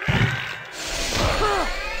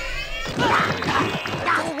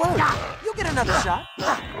 Don't worry. You'll get another shot.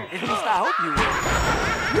 At least I hope you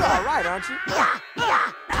will. You're all right, aren't you?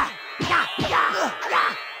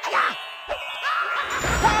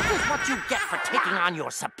 That is what you get for taking on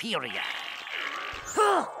your superior.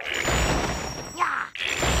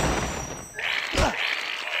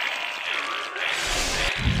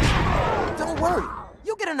 Don't worry.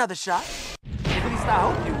 You'll get another shot. At least I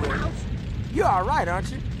hope you will. You're all right,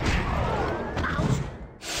 aren't you?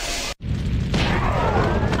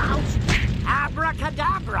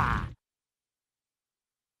 Abracadabra!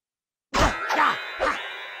 You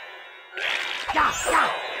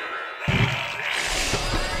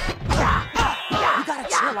gotta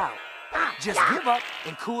chill out. Just give up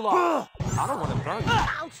and cool off. I don't want to burn you.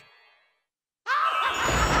 Ouch!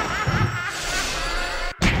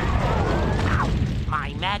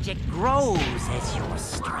 My magic grows as your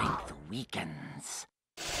strength weakens.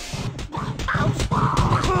 Ouch!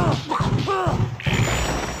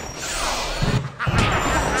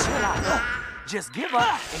 Chill out. Just give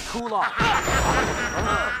up and cool off.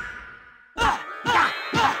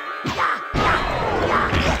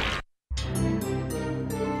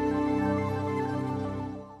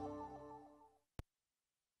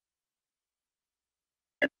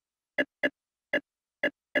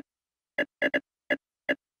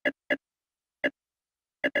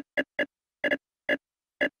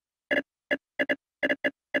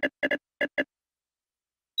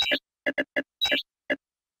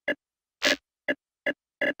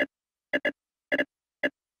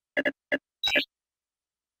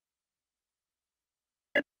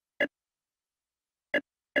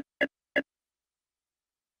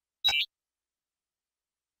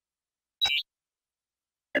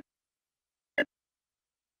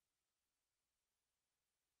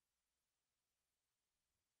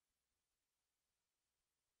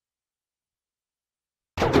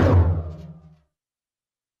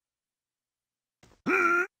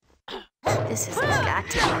 This has got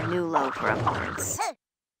to be a new low for opponents.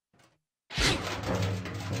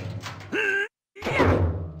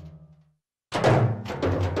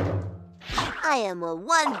 I am a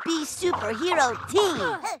 1B superhero team.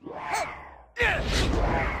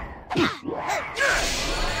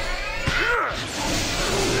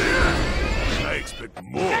 I expect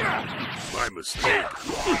more. My mistake.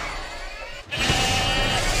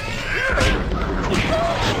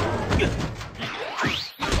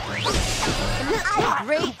 Am I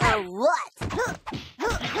great or what?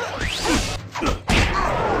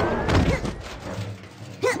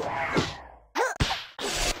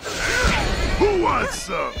 Who wants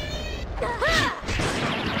some?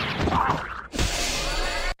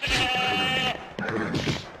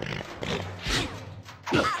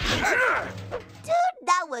 Dude,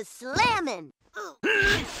 that was slamming.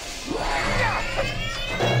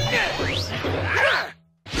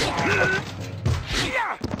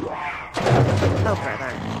 Oh,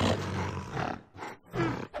 brother.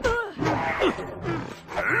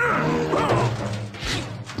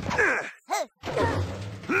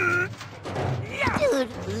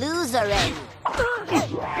 Dude, lose already.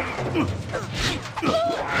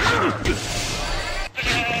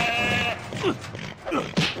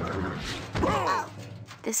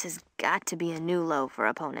 This has got to be a new low for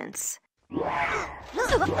opponents.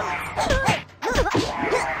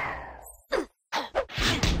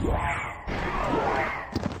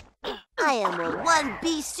 I am a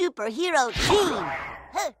 1B superhero team.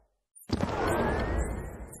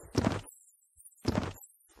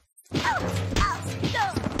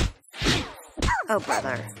 Oh,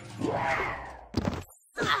 brother.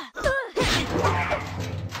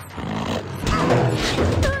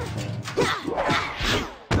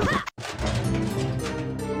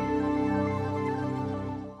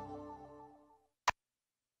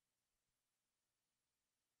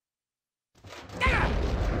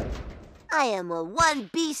 I am a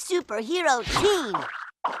 1B superhero team.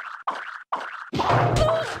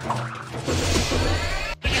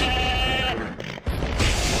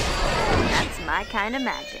 That's my kind of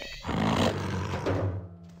magic.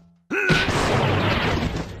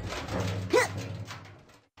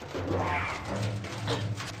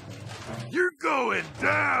 You're going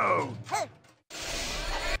down!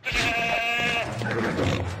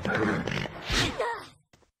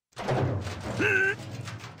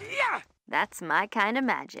 That's my kind of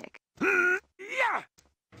magic. Am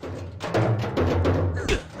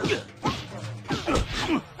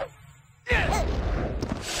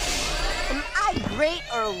I great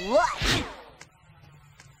or what?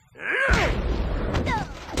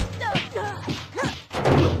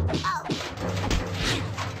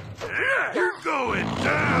 You're going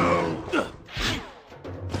down!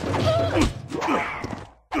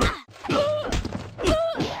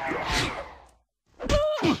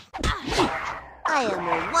 I am a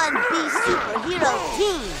 1B superhero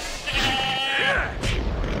team.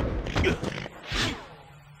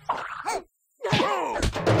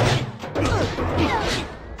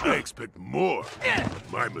 I expect more.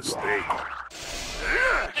 My mistake.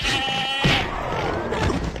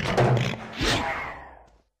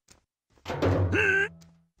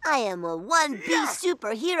 I am a 1B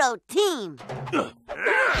superhero team.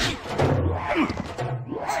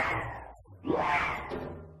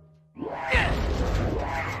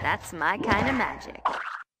 That's my kind of magic.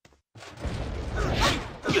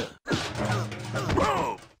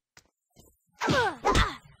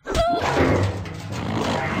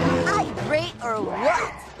 Hydrate or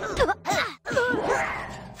what?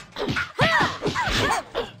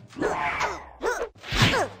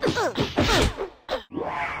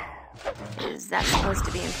 Is that supposed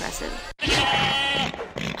to be impressive?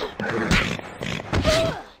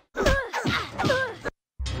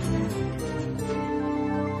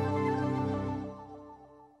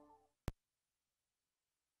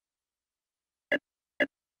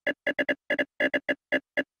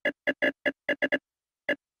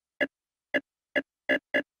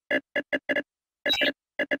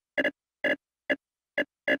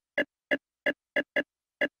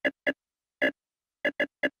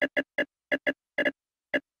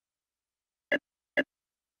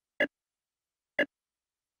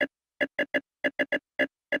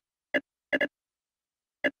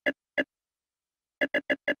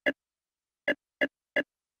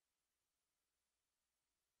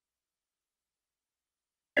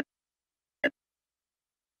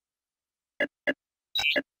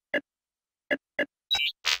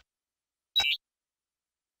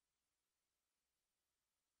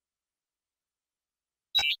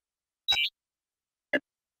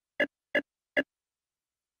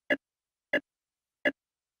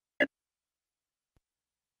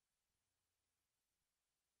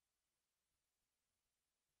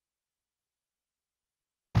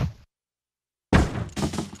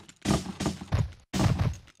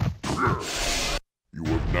 You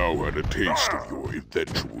have now had a taste of your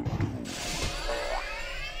eventual doom.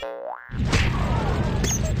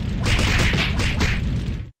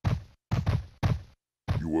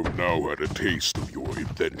 You have now had a taste of your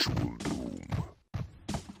eventual doom.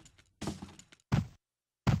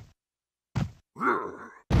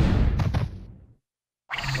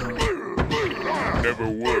 You never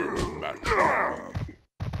were a match for me.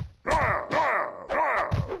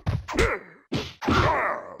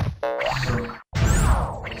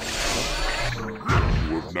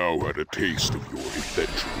 You have now had a taste of your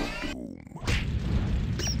eventual doom.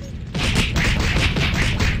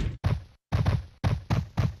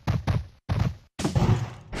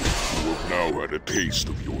 You have now had a taste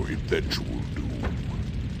of your eventual doom.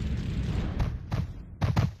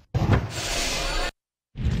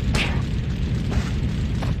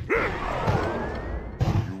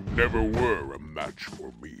 You never were a match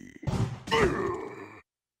for me.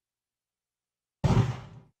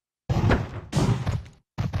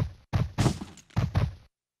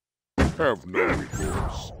 Have no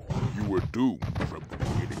remorse. You were doomed from the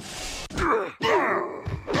beginning.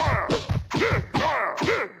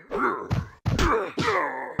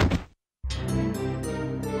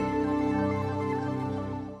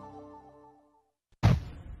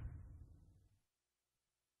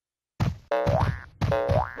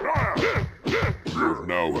 You have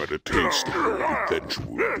now had a taste of your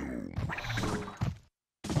eventual doom.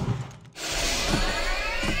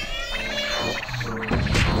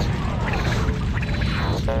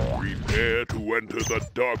 Prepare to enter the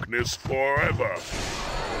darkness forever.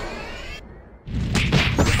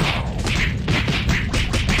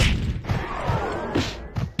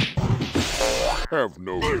 Have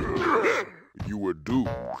no remorse. You were doomed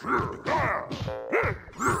from the beginning.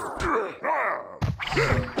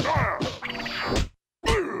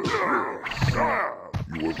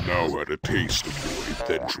 You have now had a taste of your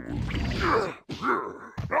eventual doom.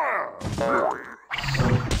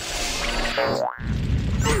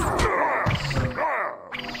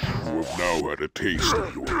 You have now had a taste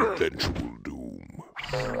of your eventual doom.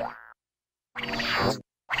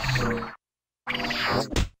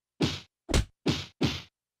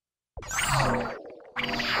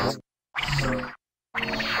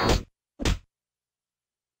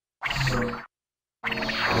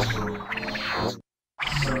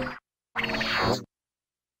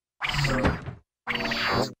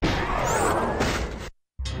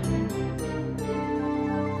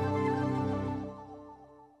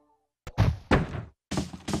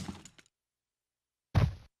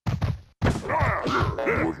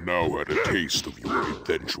 You have now had a taste of your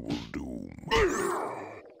eventual doom.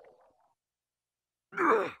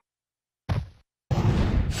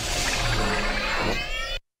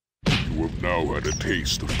 You have now had a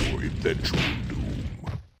taste of your eventual doom.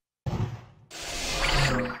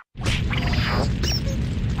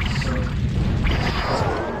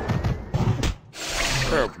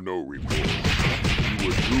 Have no remorse. You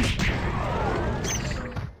were doomed.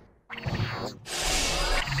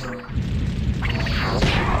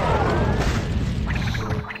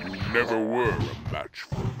 never were a match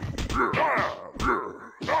for me.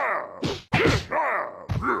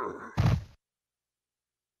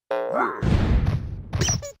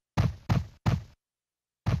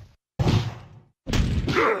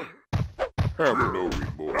 Have no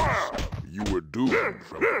remorse. You were doomed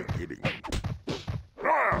from the beginning.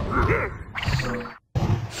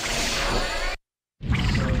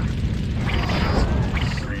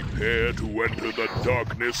 Prepare to enter the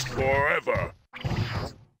darkness forever.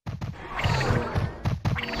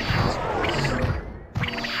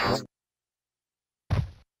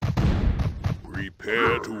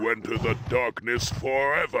 Prepare to enter the darkness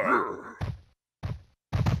forever.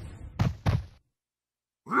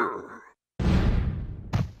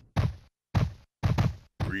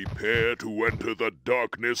 Prepare to enter the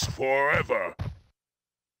darkness forever.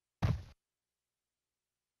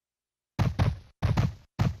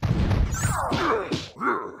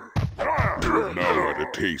 You have now had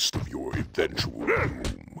a taste of your eventual doom.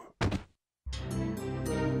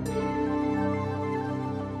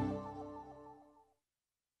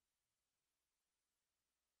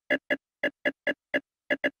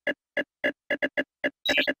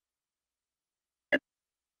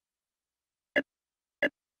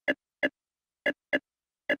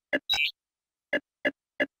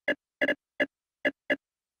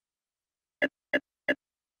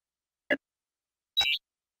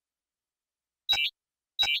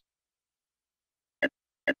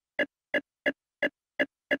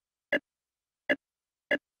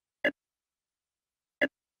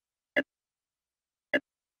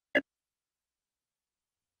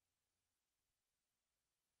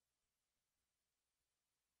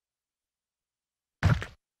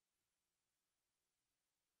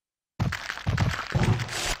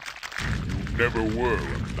 Never were a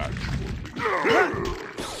match for me.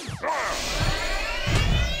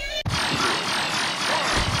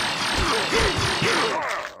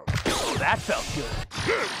 Oh, that felt good.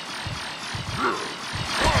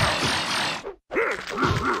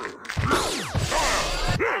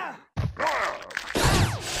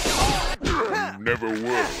 You never were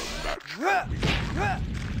a match for me.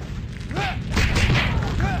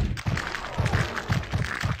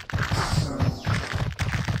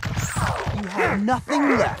 You have nothing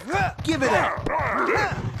left. Give it up.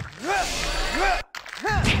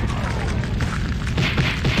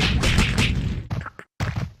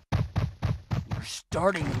 You're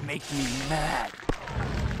starting to make me mad.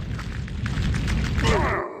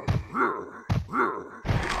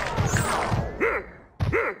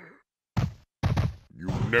 You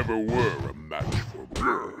never were a match for me.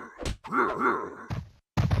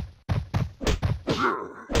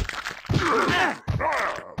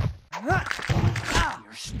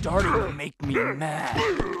 You're starting to make me mad.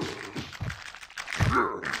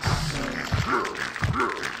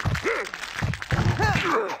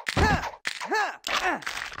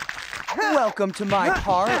 Welcome to my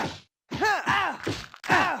party.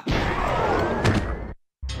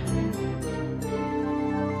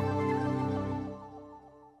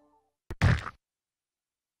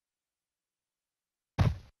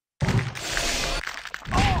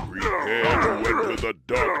 Prepare to enter the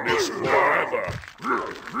darkness forever.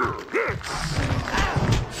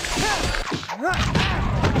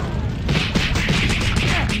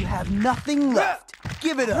 You have nothing left.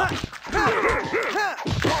 Give it up. You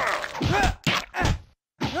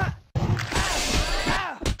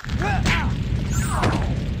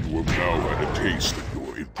have now had a taste of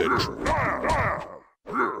your eventual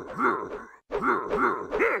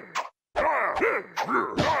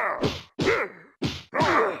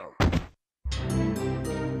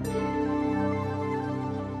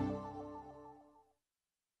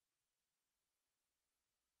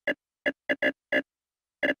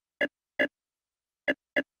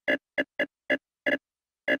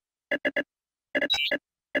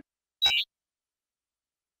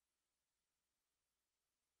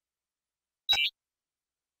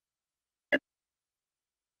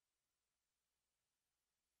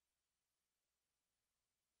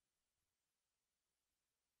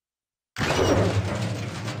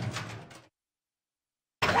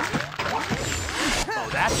Oh,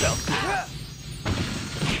 that felt good.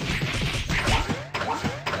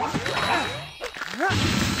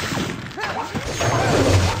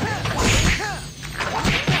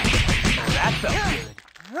 Oh, that felt good.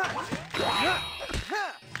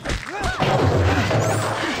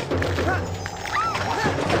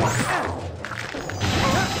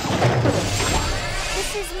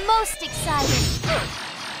 This is most exciting.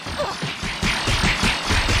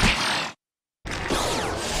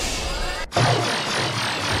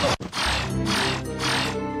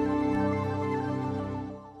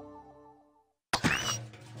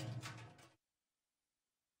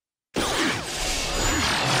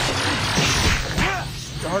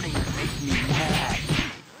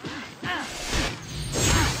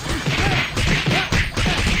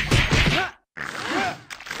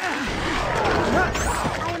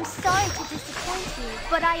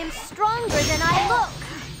 stronger than I look.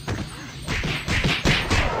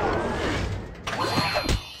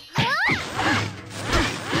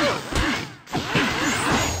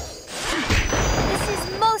 This is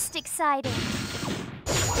most exciting.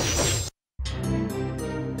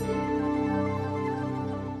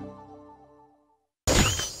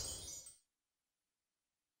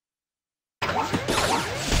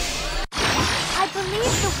 I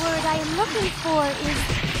believe the word I am looking for is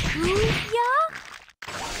Booyah?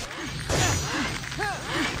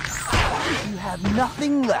 You have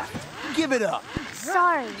nothing left. Give it up.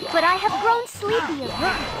 Sorry, but I have grown sleepy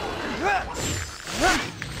again.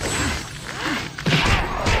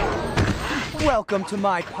 Welcome to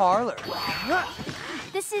my parlor.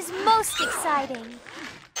 This is most exciting.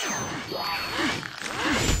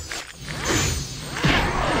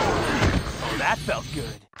 Oh, that felt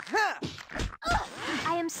good.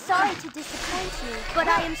 I am sorry to disappoint you, but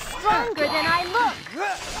I am stronger than I look.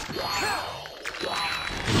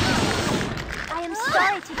 I am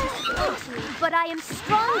sorry to disappoint you, but I am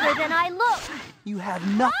stronger than I look. You have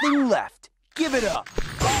nothing left. Give it up.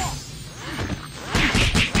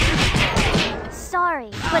 Sorry,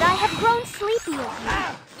 but I have grown sleepy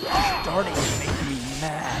again. Starting to make me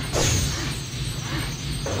mad.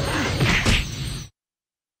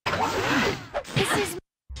 This is...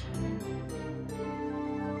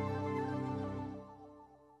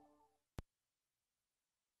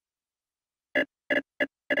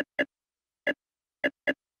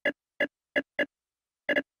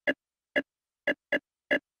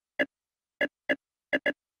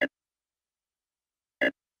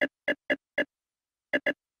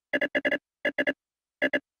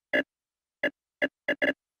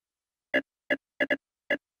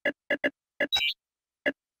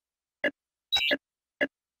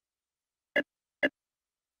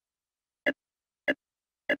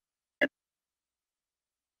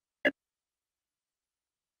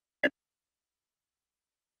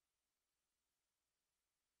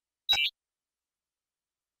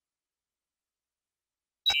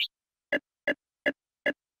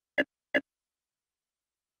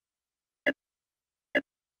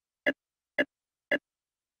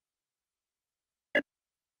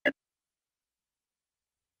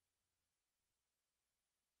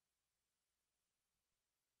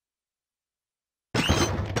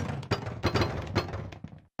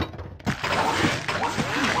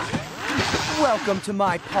 Welcome to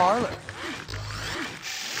my parlor.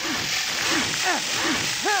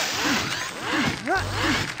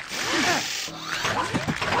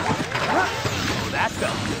 Oh, that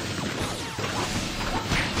felt good.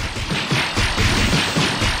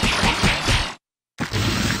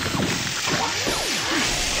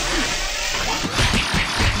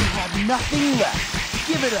 You have nothing left.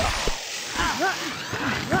 Give it up.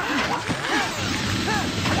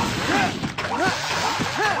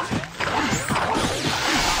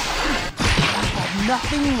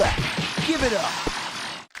 Nothing left. Give it up.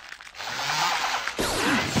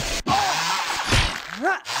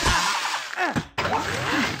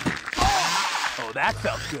 Oh, that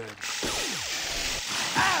felt good.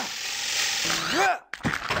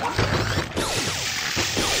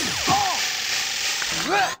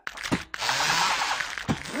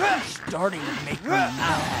 Starting to make me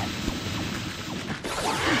mad.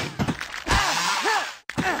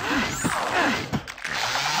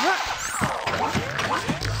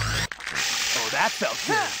 That felt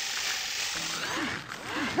good.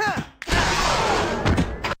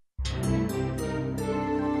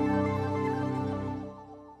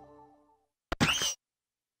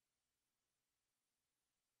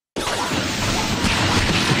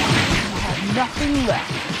 You have nothing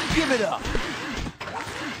left. Give it up.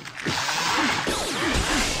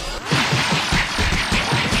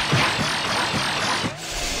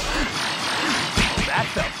 That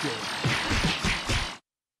felt good.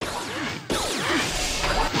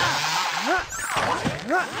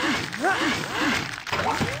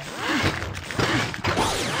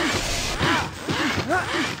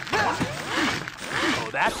 Oh,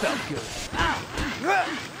 that felt good.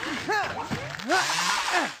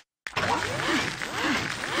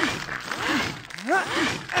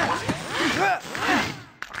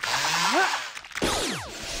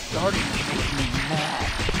 Starting to make me mad.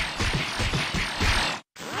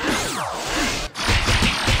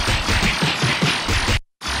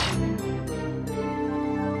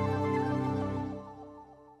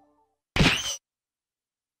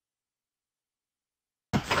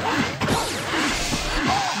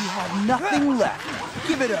 Nothing left.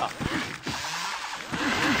 Give it up.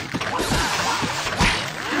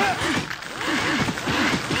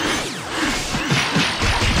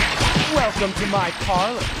 Welcome to my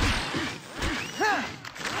parlor.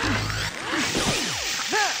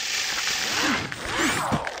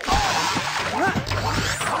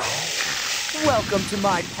 Welcome to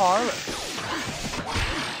my parlor. You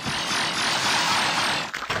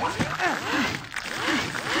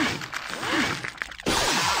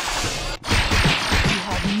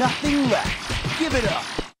have nothing left. Give it up.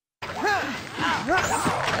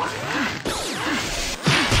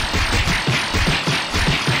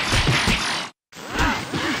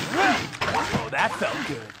 Oh, that felt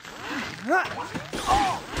good.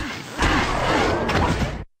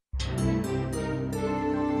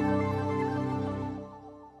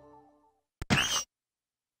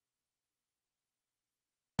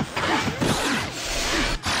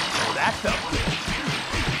 That felt good.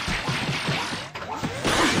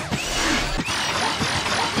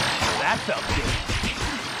 That felt good.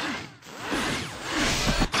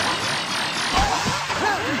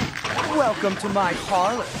 Welcome to my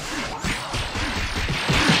parlor.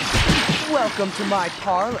 Welcome to my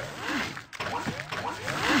parlor.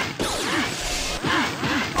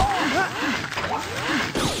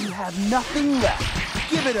 You have nothing left.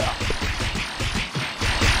 Give it up.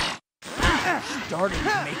 Starting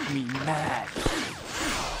to make me mad.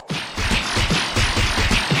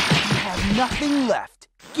 You have nothing left.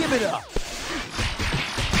 Give it up.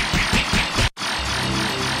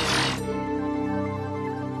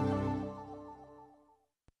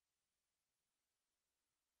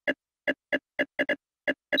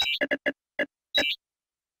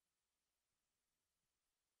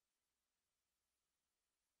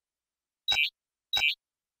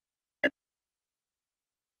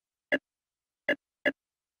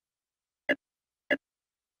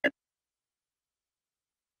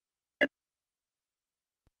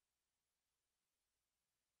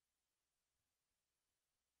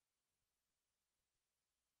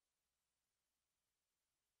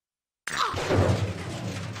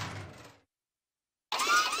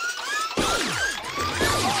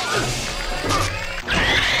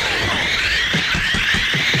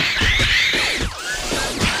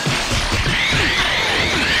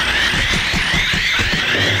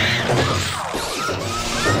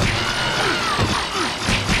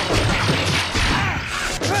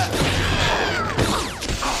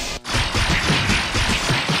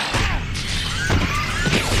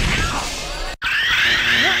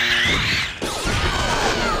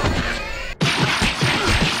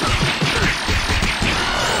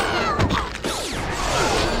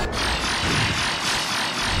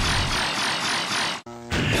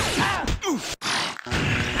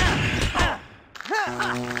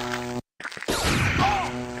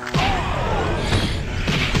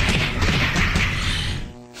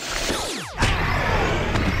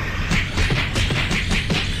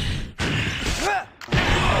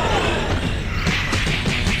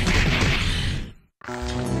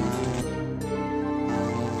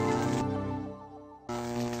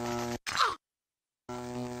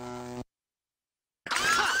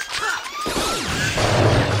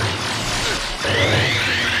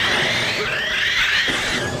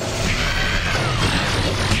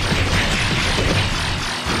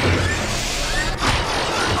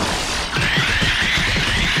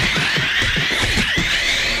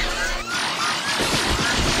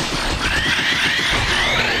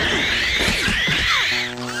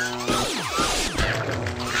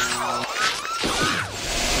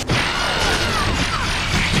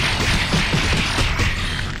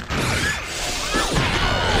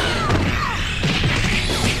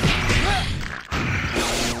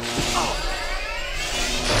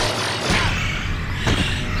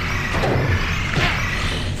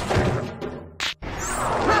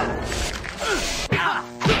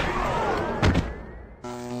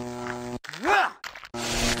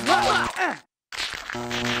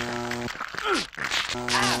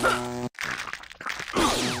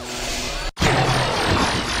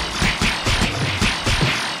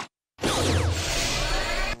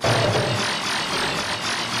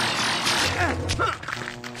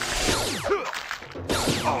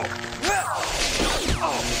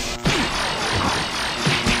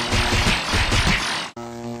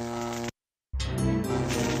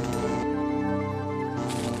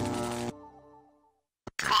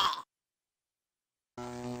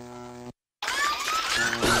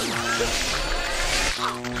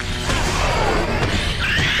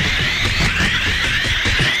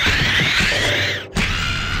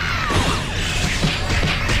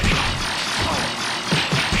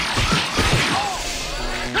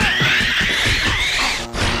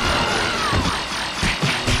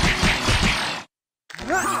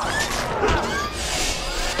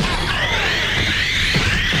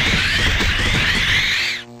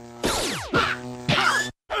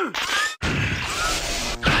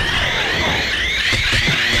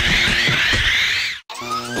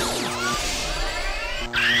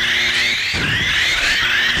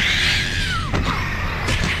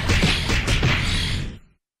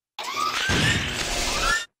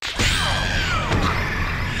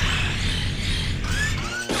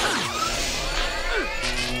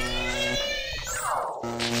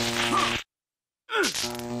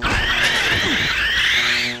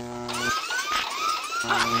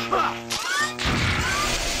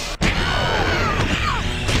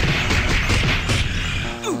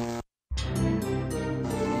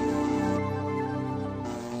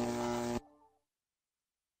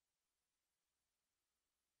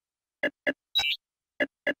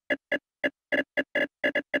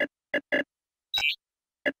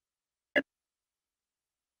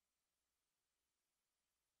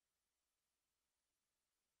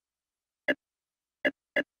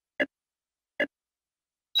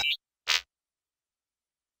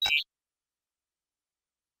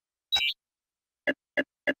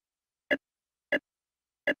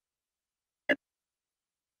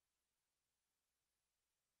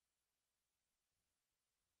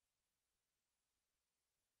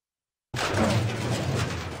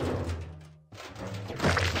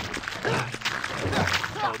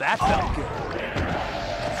 Oh, that felt good.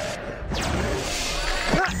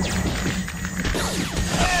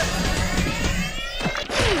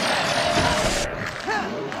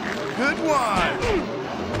 Good one.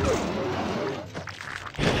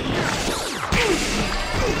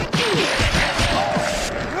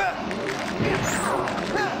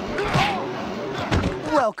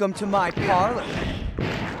 Welcome to my parlor.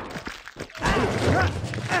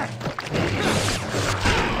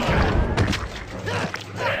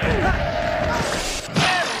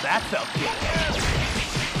 That felt good.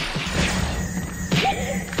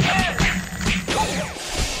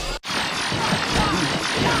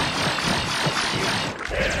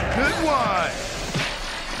 Good one.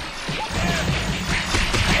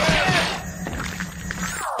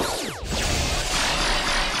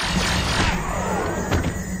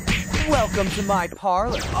 Welcome to my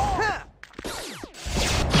parlor.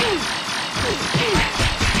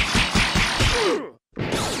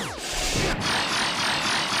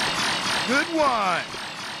 Good one.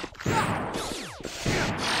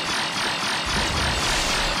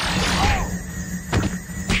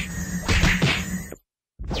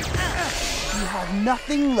 You have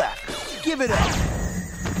nothing left. Give it up.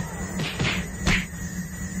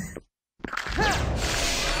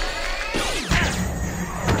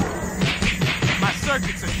 My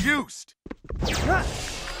circuits are juiced. You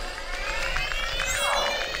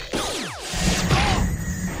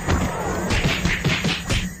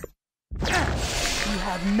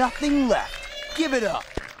have nothing left. Give it up.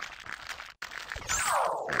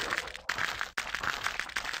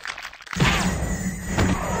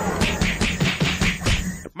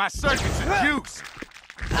 My circuits are juiced.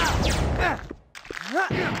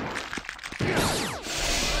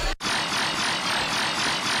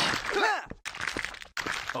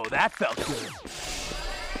 Oh, that felt good.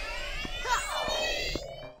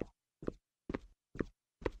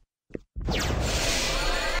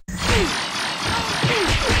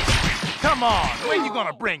 Come on, when you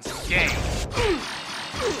gonna bring some game?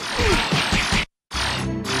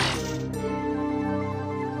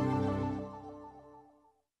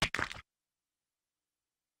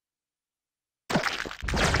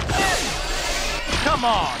 Come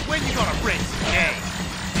on, when you gonna bring some game?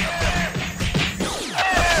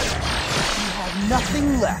 You have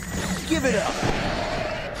nothing left. Give it up.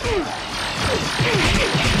 You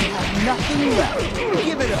have nothing left.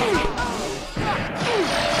 Give it up.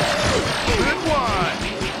 Good one.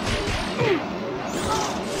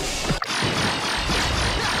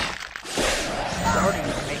 Starting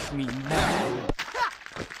to make me mad.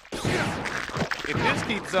 If this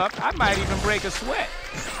keeps up, I might even break a sweat.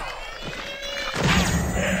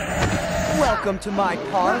 Welcome to my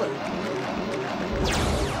parlor.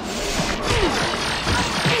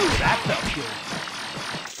 That felt good.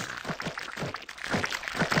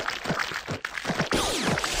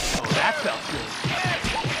 Oh, that felt good.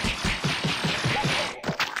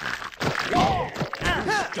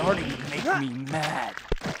 It's starting to make me mad.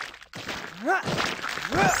 Oh,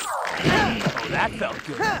 that felt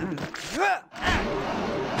good. Oh,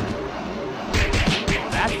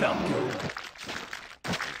 that felt good.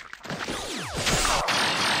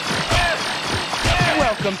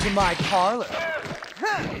 Welcome to my parlor.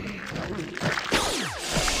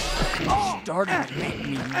 It's starting to make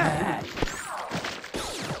me mad.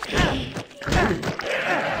 You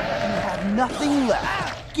have nothing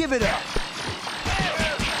left. Give it up.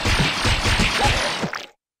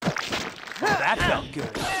 Oh, that felt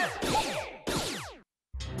good.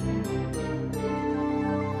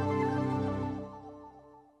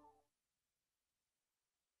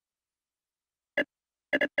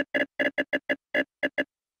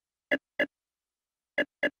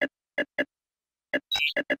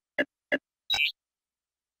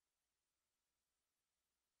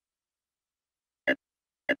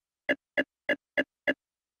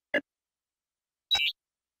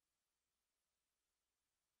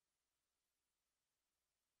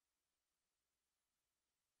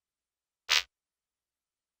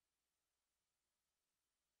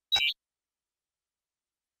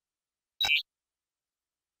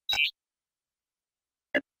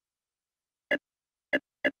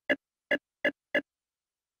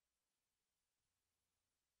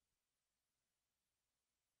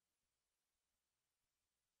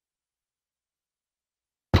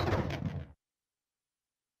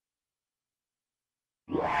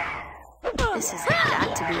 This has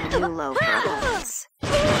got to be a new low for opponents.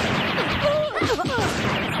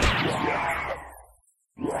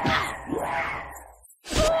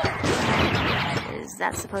 Is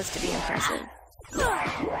that supposed to be impressive?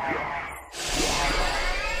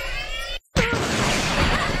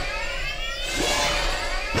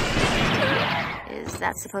 Is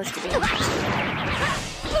that supposed to be impressive?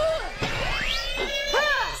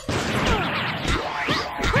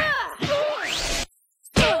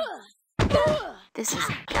 This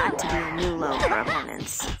has got to be a new low for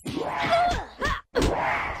opponents.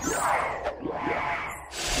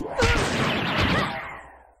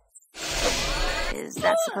 Is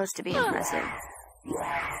that supposed to be impressive?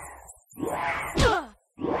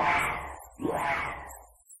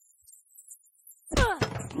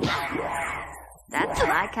 That's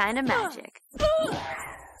my kind of magic.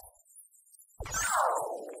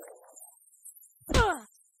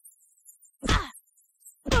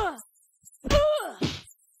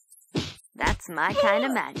 That's my kind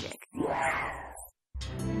of magic.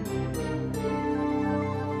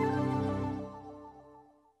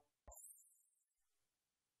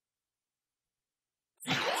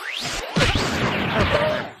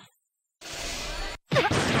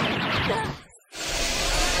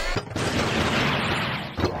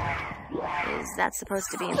 Is that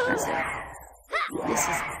supposed to be impressive? This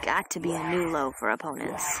has got to be a new low for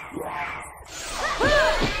opponents.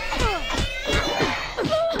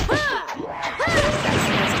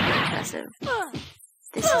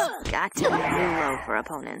 This has got to be a new low for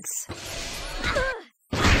opponents.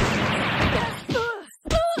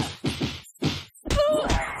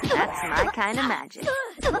 That's my kind of magic.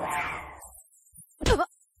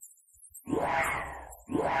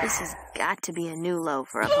 This has got to be a new low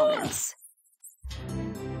for opponents.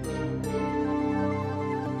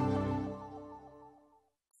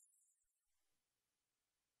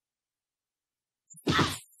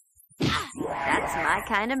 That's my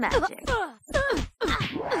kind of magic.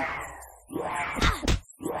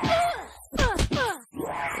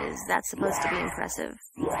 Is that supposed to be impressive?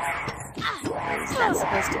 Is that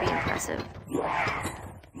supposed to be impressive?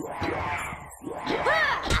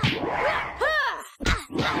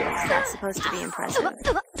 Is that supposed to be impressive?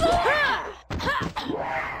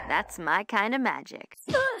 That's my kind of magic.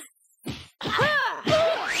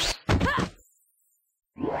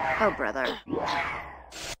 Oh, brother.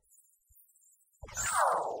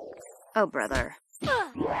 Oh, brother.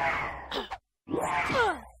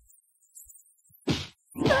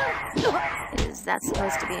 Is that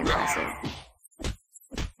supposed to be impressive?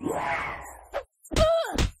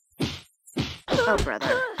 Oh,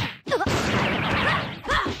 brother.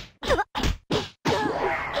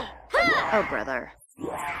 Oh, brother.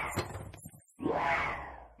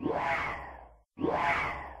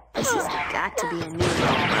 This has got to be a new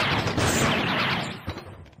low.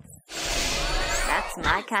 That's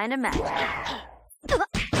my kind of magic.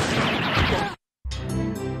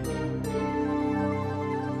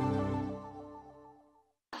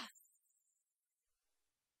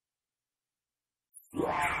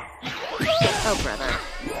 Oh, brother.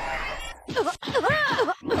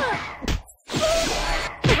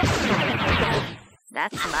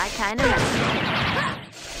 That's my kind of magic.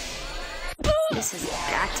 This has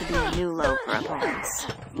got to be a new low for opponents.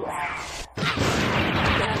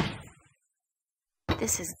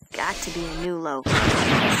 This has got to be a new low for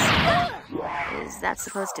opponents. Is that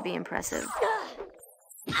supposed to be impressive?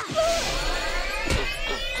 Is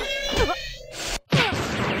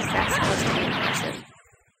that supposed to be impressive?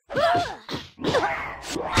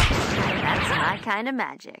 That's my kind of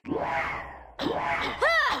magic.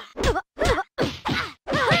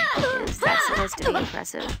 Is that supposed to be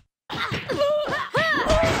impressive?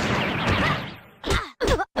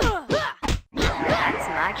 That's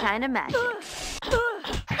my kind of magic.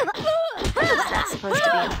 Is that supposed to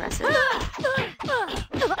be impressive?